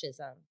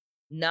fascism,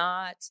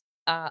 not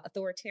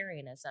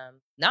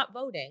authoritarianism, not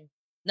voting,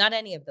 not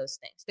any of those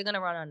things. They're going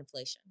to run on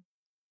inflation.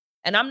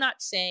 And I'm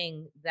not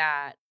saying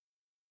that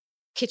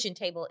kitchen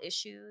table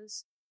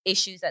issues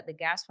at the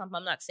gas pump,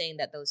 I'm not saying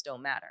that those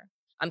don't matter.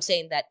 I'm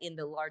saying that in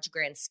the large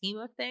grand scheme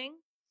of things,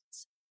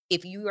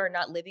 if you are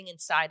not living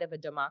inside of a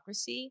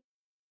democracy,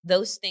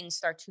 those things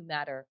start to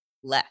matter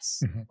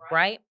less,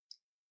 right?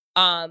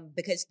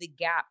 Because the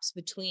gaps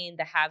between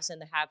the haves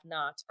and the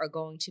have-nots are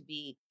going to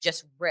be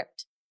just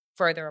ripped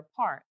further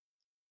apart.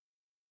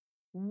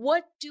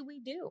 What do we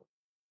do?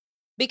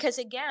 Because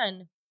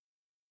again,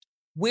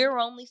 we're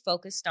only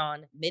focused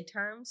on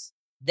midterms,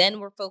 then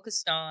we're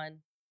focused on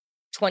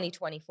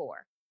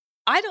 2024.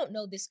 I don't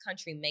know this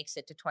country makes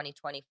it to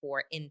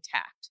 2024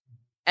 intact.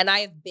 And I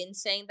have been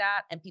saying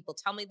that, and people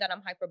tell me that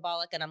I'm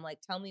hyperbolic, and I'm like,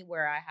 tell me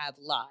where I have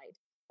lied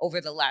over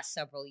the last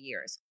several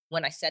years.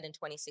 When I said in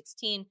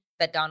 2016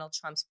 that Donald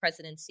Trump's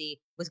presidency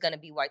was going to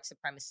be white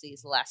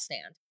supremacy's last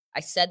stand. I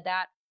said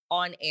that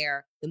on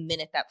air the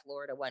minute that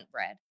Florida went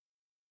red.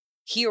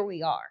 Here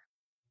we are.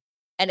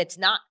 And it's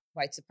not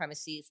white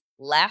supremacy's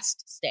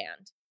last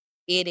stand.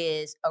 It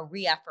is a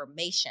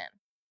reaffirmation,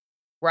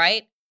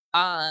 right?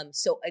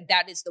 So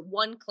that is the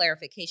one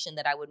clarification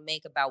that I would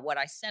make about what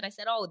I said. I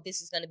said, oh, this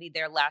is going to be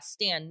their last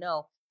stand.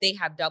 No, they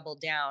have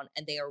doubled down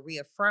and they are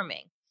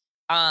reaffirming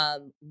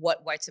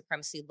what white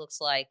supremacy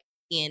looks like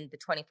in the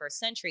 21st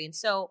century. And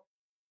so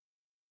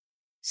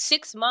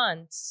 6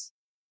 months,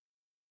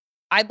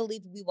 I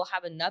believe we will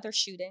have another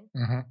shooting.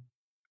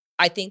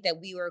 I think that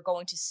we are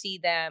going to see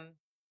them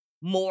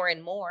more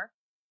and more.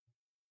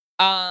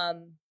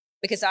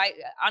 Because I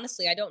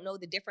don't know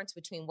the difference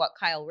between what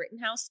Kyle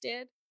Rittenhouse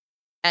did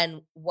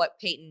and what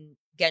Peyton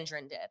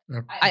Gendron did.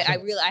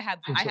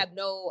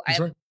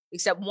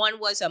 Except one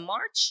was a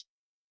march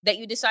that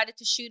you decided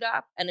to shoot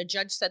up and a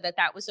judge said that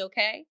that was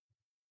okay,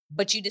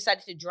 but you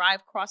decided to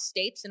drive cross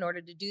states in order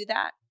to do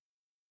that.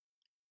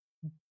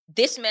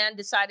 This man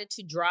decided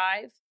to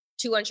drive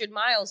 200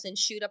 miles and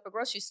shoot up a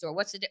grocery store.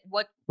 What's the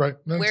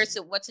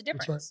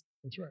difference?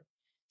 That's right.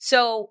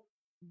 So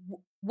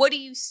what do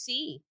you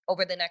see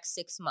over the next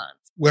 6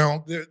 months?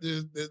 Well,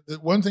 the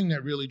one thing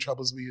that really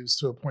troubles me is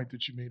to a point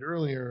that you made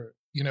earlier.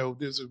 You know,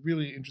 there's a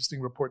really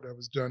interesting report that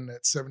was done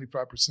that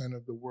 75%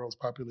 of the world's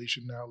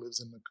population now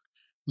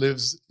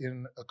lives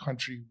in a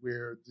country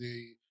where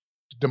the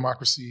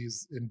democracy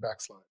is in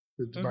backslide,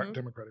 the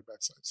democratic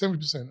backslide.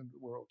 70% of the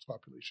world's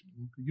population,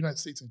 the United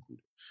States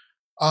included.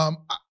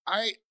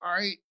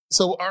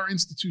 So our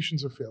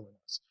institutions are failing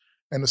us,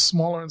 and a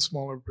smaller and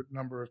smaller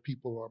number of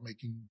people are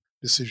making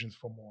decisions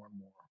for more and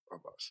more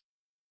of us.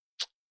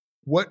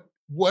 What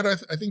I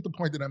think the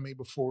point that I made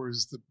before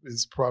is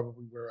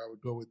probably where I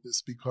would go with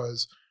this,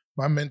 because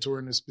my mentor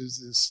in this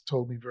business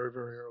told me very,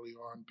 very early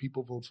on,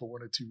 people vote for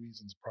one or two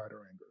reasons: pride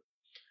or anger.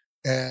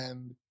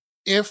 And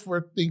if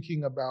we're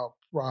thinking about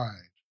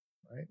pride,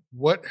 right,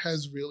 what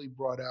has really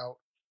brought out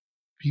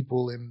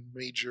people in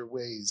major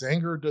ways?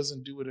 Anger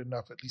doesn't do it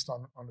enough, at least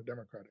on the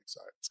Democratic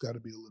side. It's got to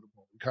be a little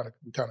more. We kind of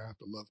have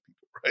to love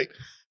people, right?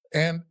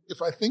 And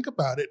if I think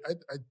about it,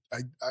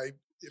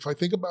 if I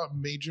think about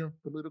major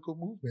political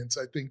movements,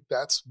 I think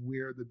that's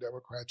where the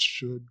Democrats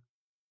should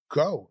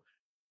go.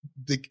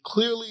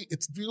 Clearly,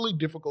 it's really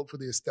difficult for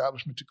the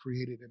establishment to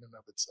create it in and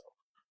of itself.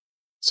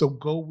 So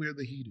go where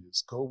the heat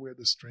is, go where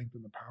the strength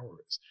and the power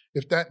is.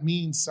 If that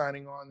means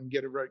signing on and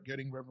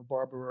getting Reverend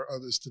Barber or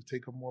others to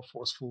take a more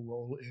forceful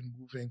role in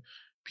moving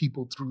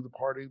people through the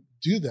party,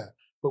 do that.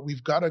 But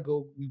we've got to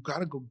go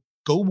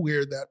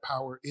where that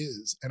power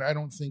is. And I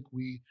don't think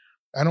the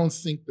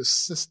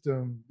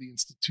system, the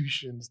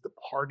institutions, the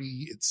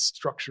party, its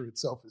structure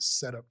itself is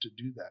set up to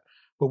do that.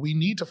 But we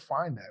need to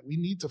find that. We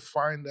need to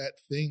find that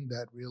thing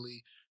that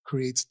really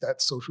creates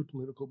that social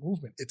political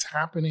movement. It's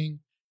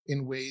happening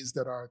in ways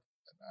that are,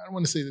 I don't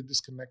want to say they're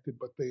disconnected,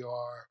 but they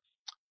are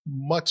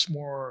much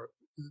more,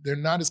 they're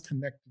not as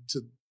connected to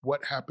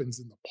what happens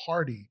in the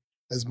party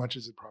as much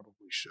as it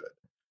probably should.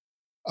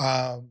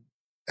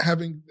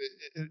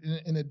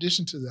 In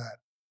addition to that,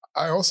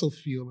 I also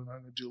feel, and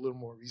I'm going to do a little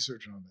more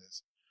research on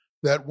this,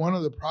 that one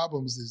of the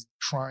problems is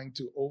trying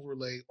to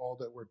overlay all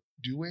that we're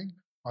doing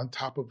on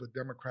top of a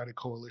Democratic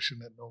coalition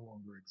that no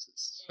longer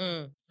exists.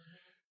 Mm.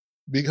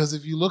 Because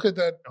if you look at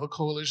that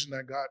coalition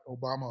that got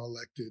Obama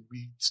elected,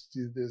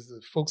 there's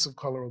the folks of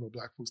color, although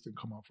Black folks didn't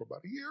come out for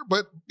about a year,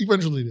 but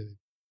eventually they did.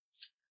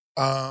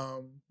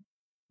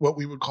 What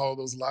we would call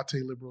those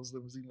latte liberals,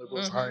 limousine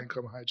liberals, high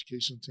income, high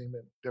education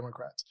attainment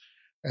Democrats.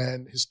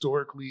 And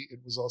historically, it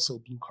was also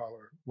blue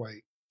collar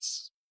white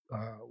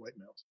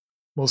males,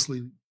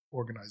 mostly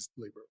organized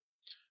labor.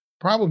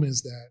 Problem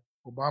is that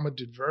Obama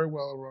did very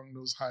well among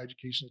those high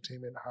education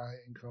attainment, high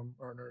income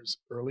earners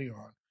early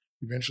on.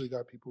 Eventually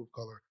got people of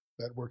color.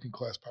 That working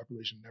class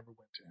population never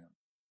went to him.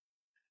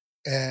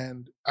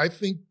 And I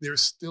think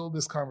there's still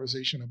this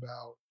conversation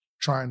about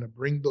trying to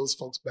bring those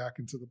folks back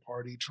into the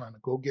party, trying to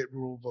go get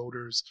rural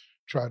voters,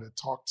 try to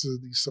talk to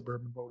these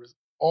suburban voters,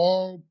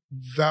 all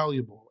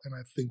valuable and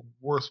I think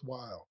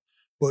worthwhile.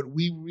 But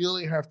we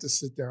really have to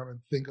sit down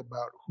and think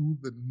about who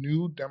the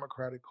new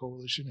Democratic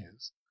coalition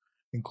is,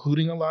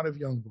 including a lot of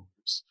young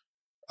voters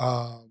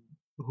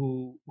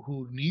who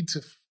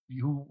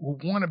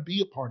want to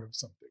be a part of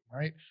something,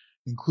 right?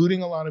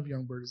 Including a lot of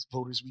young voters.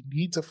 We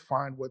need to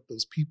find what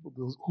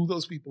who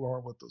those people are,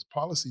 what those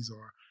policies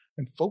are,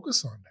 and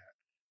focus on that.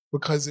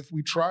 Because if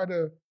we're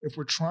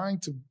trying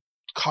to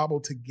cobble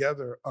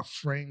together a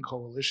fraying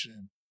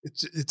coalition,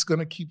 it's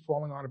going to keep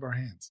falling out of our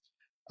hands.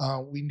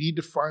 We need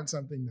to find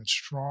something that's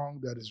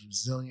strong, that is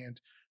resilient,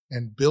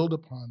 and build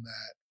upon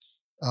that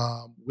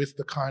with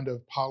the kind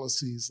of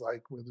policies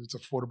like whether it's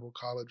affordable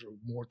college or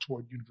more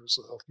toward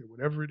universal healthcare,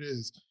 whatever it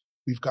is,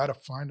 we've got to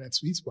find that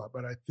sweet spot.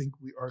 But I think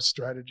our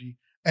strategy,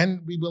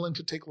 and be willing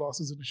to take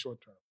losses in the short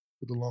term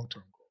with the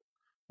long-term goal.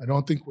 I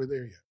don't think we're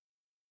there yet.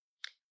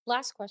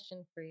 Last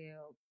question for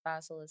you,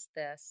 Basil, is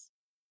this.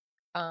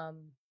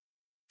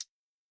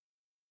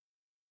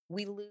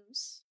 We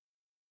lose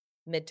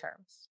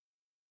midterms.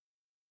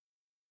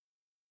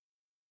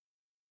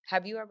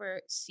 Have you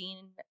ever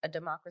seen a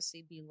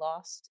democracy be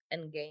lost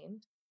and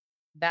gained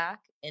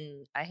back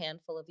in a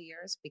handful of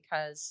years?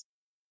 Because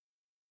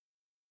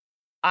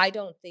I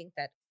don't think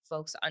that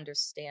folks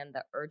understand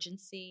the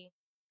urgency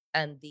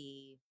and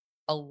the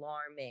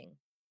alarming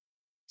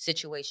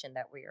situation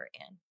that we are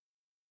in.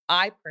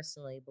 I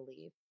personally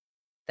believe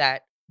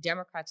that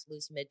Democrats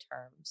lose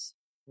midterms,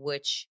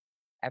 which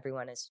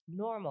everyone is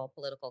normal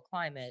political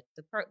climate.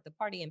 The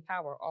party in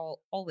power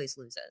always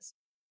loses.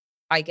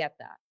 I get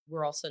that.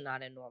 We're also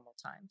not in normal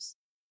times.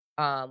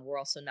 We're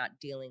also not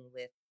dealing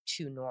with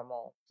two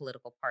normal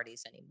political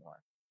parties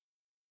anymore.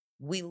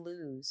 We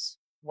lose.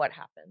 What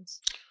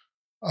happens?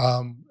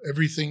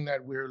 Everything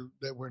that we're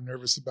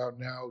nervous about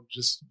now,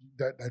 just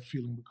that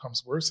feeling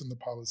becomes worse and the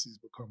policies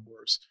become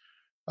worse.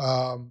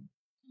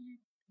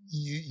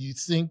 You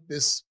think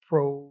this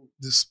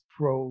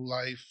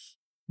pro-life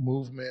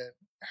movement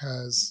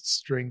has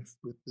strength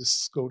with this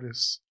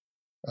SCOTUS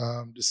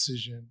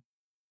decision.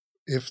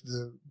 If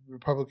the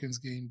Republicans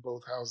gain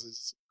both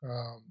houses,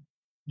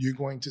 you're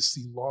going to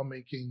see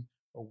lawmaking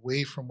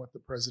away from what the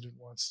president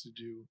wants to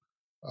do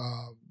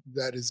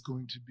that is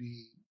going to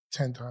be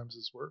 10 times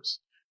as worse,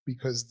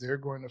 because they're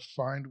going to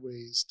find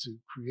ways to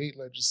create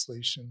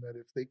legislation that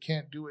if they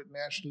can't do it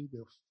nationally,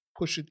 they'll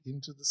push it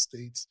into the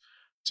states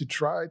to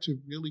try to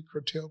really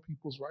curtail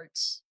people's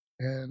rights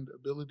and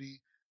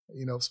ability,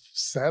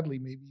 sadly,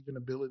 maybe even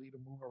ability to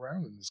move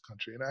around in this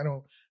country. And I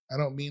don't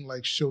mean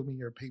like show me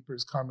your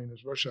papers,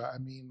 communist Russia. I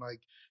mean like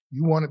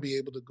you want to be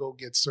able to go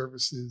get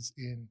services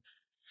in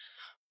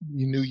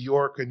New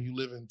York and you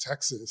live in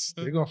Texas.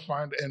 They're gonna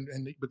find and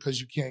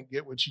because you can't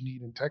get what you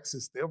need in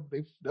Texas,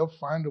 they'll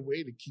find a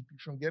way to keep you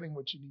from getting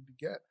what you need to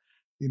get.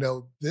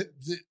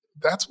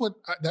 That's what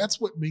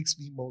makes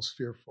me most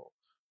fearful.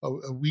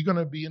 Are we going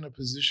to be in a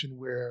position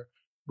where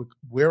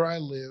I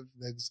live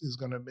is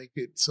going to make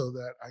it so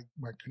that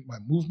my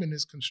movement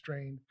is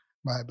constrained,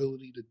 my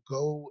ability to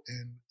go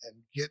and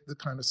get the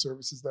kind of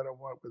services that I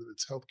want, whether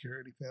it's healthcare or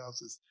anything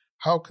else,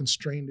 how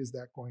constrained is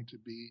that going to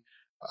be?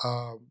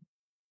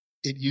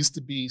 It used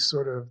to be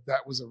sort of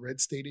that was a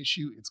red state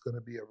issue. It's going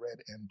to be a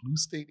red and blue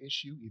state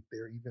issue, if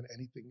there even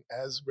anything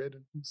as red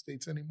and blue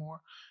states anymore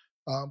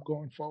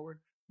going forward.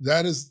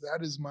 That is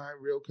my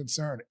real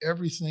concern.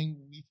 Everything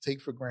we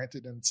take for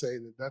granted and say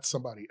that that's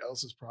somebody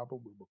else's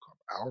problem will become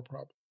our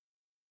problem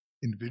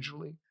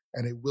individually,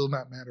 and it will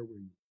not matter where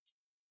you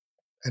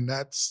live. And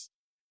that's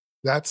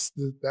the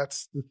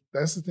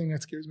thing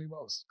that scares me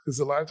most, because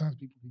a lot of times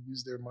people can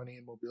use their money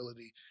and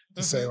mobility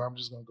to say, "Oh, I'm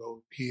just going to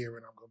go here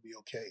and I'm going to be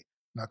okay.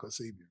 I'm not going to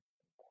save you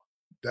anymore."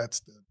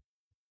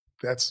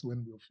 That's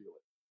when we'll feel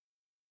it.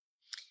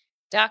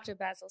 Dr.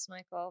 Basil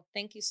Smikle,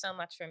 thank you so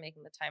much for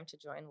making the time to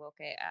join Woke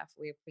AF.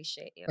 We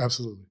appreciate you.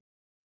 Absolutely.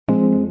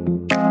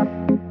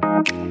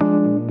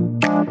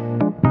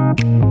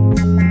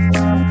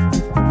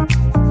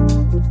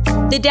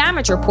 The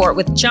Damage Report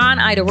with John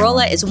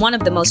Iadarola is one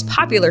of the most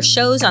popular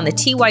shows on the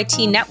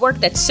TYT network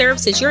that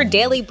serves as your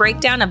daily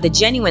breakdown of the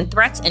genuine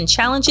threats and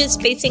challenges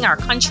facing our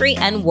country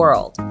and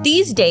world.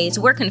 These days,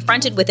 we're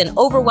confronted with an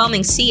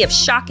overwhelming sea of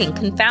shocking,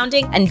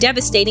 confounding, and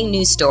devastating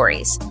news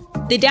stories.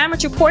 The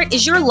Damage Report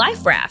is your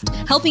life raft,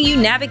 helping you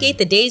navigate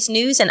the day's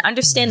news and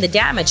understand the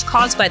damage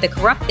caused by the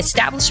corrupt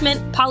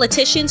establishment,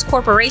 politicians,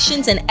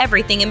 corporations, and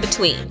everything in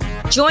between.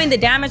 Join the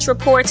Damage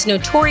Report's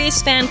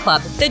notorious fan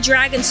club, the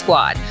Dragon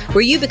Squad,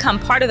 where you become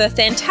part of a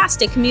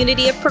fantastic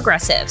community of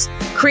progressives.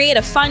 Create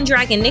a fun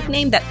dragon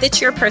nickname that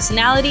fits your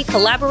personality,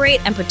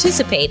 collaborate, and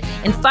participate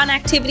in fun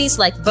activities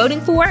like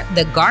voting for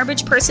the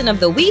Garbage Person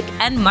of the Week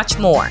and much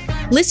more.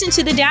 Listen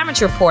to the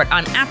Damage Report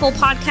on Apple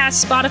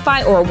Podcasts,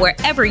 Spotify, or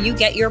wherever you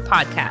get your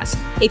podcasts.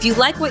 If you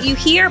like what you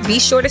hear, be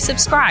sure to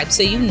subscribe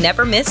so you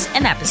never miss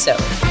an episode.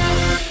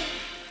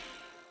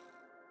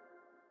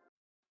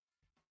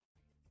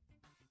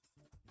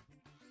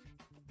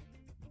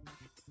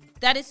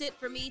 That is it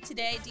for me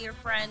today, dear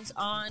friends,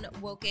 on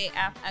Woke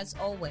AF. As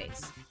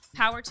always,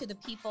 power to the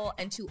people,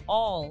 and to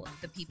all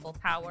the people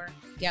power.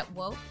 Get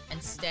woke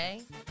and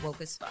stay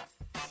woke as fuck.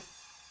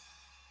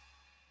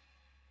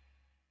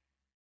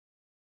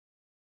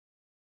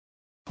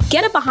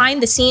 Get a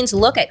behind-the-scenes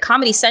look at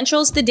Comedy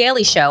Central's The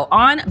Daily Show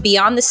on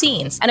Beyond the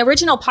Scenes, an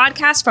original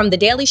podcast from The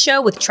Daily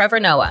Show with Trevor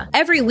Noah.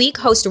 Every week,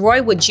 host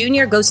Roy Wood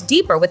Jr. goes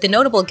deeper with the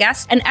notable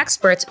guests and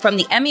experts from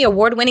the Emmy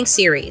Award-winning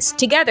series.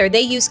 Together,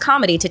 they use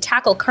comedy to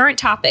tackle current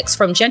topics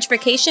from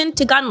gentrification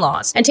to gun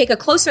laws and take a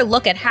closer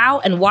look at how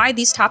and why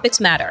these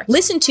topics matter.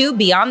 Listen to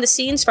Beyond the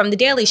Scenes from The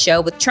Daily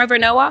Show with Trevor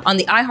Noah on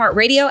the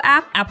iHeartRadio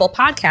app, Apple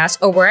Podcasts,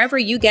 or wherever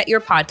you get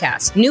your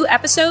podcasts. New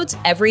episodes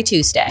every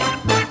Tuesday.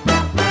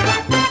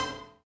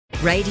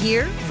 Right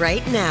here,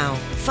 right now.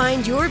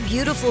 Find your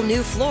beautiful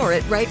new floor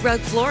at Right Rug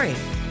Flooring.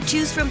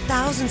 Choose from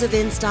thousands of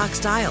in-stock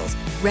styles,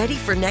 ready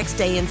for next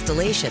day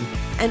installation,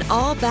 and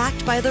all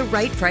backed by the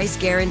right price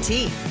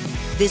guarantee.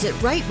 Visit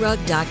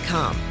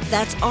rightrug.com.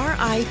 That's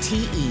RITERUG.com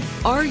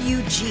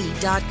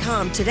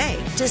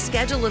today to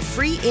schedule a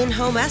free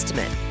in-home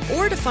estimate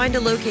or to find a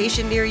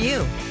location near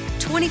you.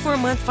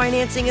 24-month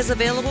financing is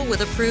available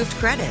with approved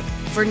credit.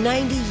 For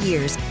 90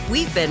 years,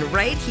 we've been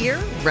right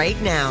here,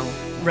 right now.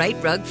 Right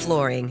Rug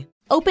Flooring.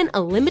 Open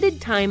a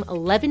limited-time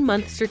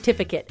 11-month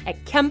certificate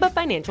at Kemba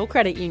Financial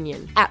Credit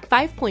Union. At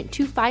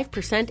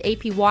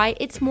 5.25% APY,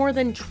 it's more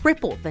than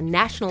triple the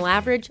national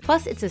average,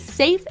 plus it's a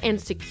safe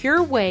and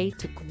secure way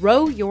to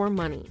grow your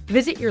money.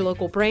 Visit your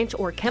local branch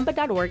or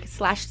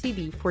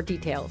kemba.org/cb for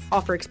details.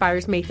 Offer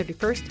expires May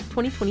 31st,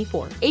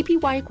 2024.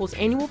 APY equals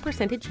annual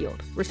percentage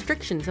yield.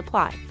 Restrictions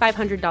apply.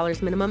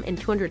 $500 minimum and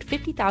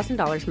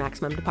 $250,000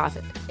 maximum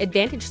deposit.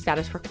 Advantage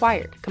status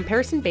required.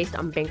 Comparison based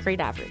on bank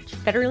rate average.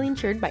 Federally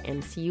insured by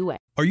NCUA.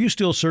 Are you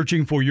still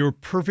searching for your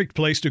perfect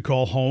place to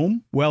call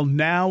home? Well,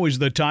 now is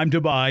the time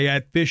to buy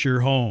at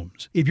Fisher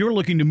Homes. If you're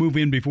looking to move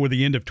in before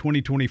the end of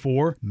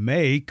 2024,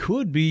 May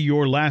could be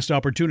your last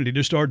opportunity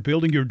to start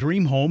building your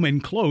dream home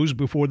and close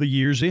before the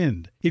year's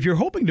end. If you're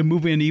hoping to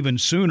move in even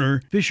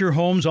sooner, Fisher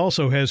Homes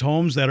also has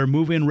homes that are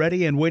move-in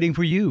ready and waiting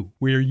for you,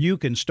 where you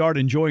can start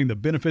enjoying the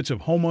benefits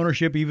of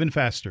homeownership even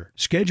faster.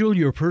 Schedule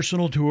your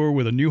personal tour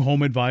with a new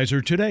home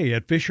advisor today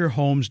at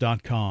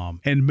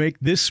FisherHomes.com and make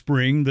this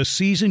spring the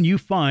season you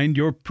find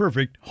your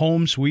perfect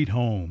home sweet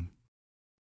home.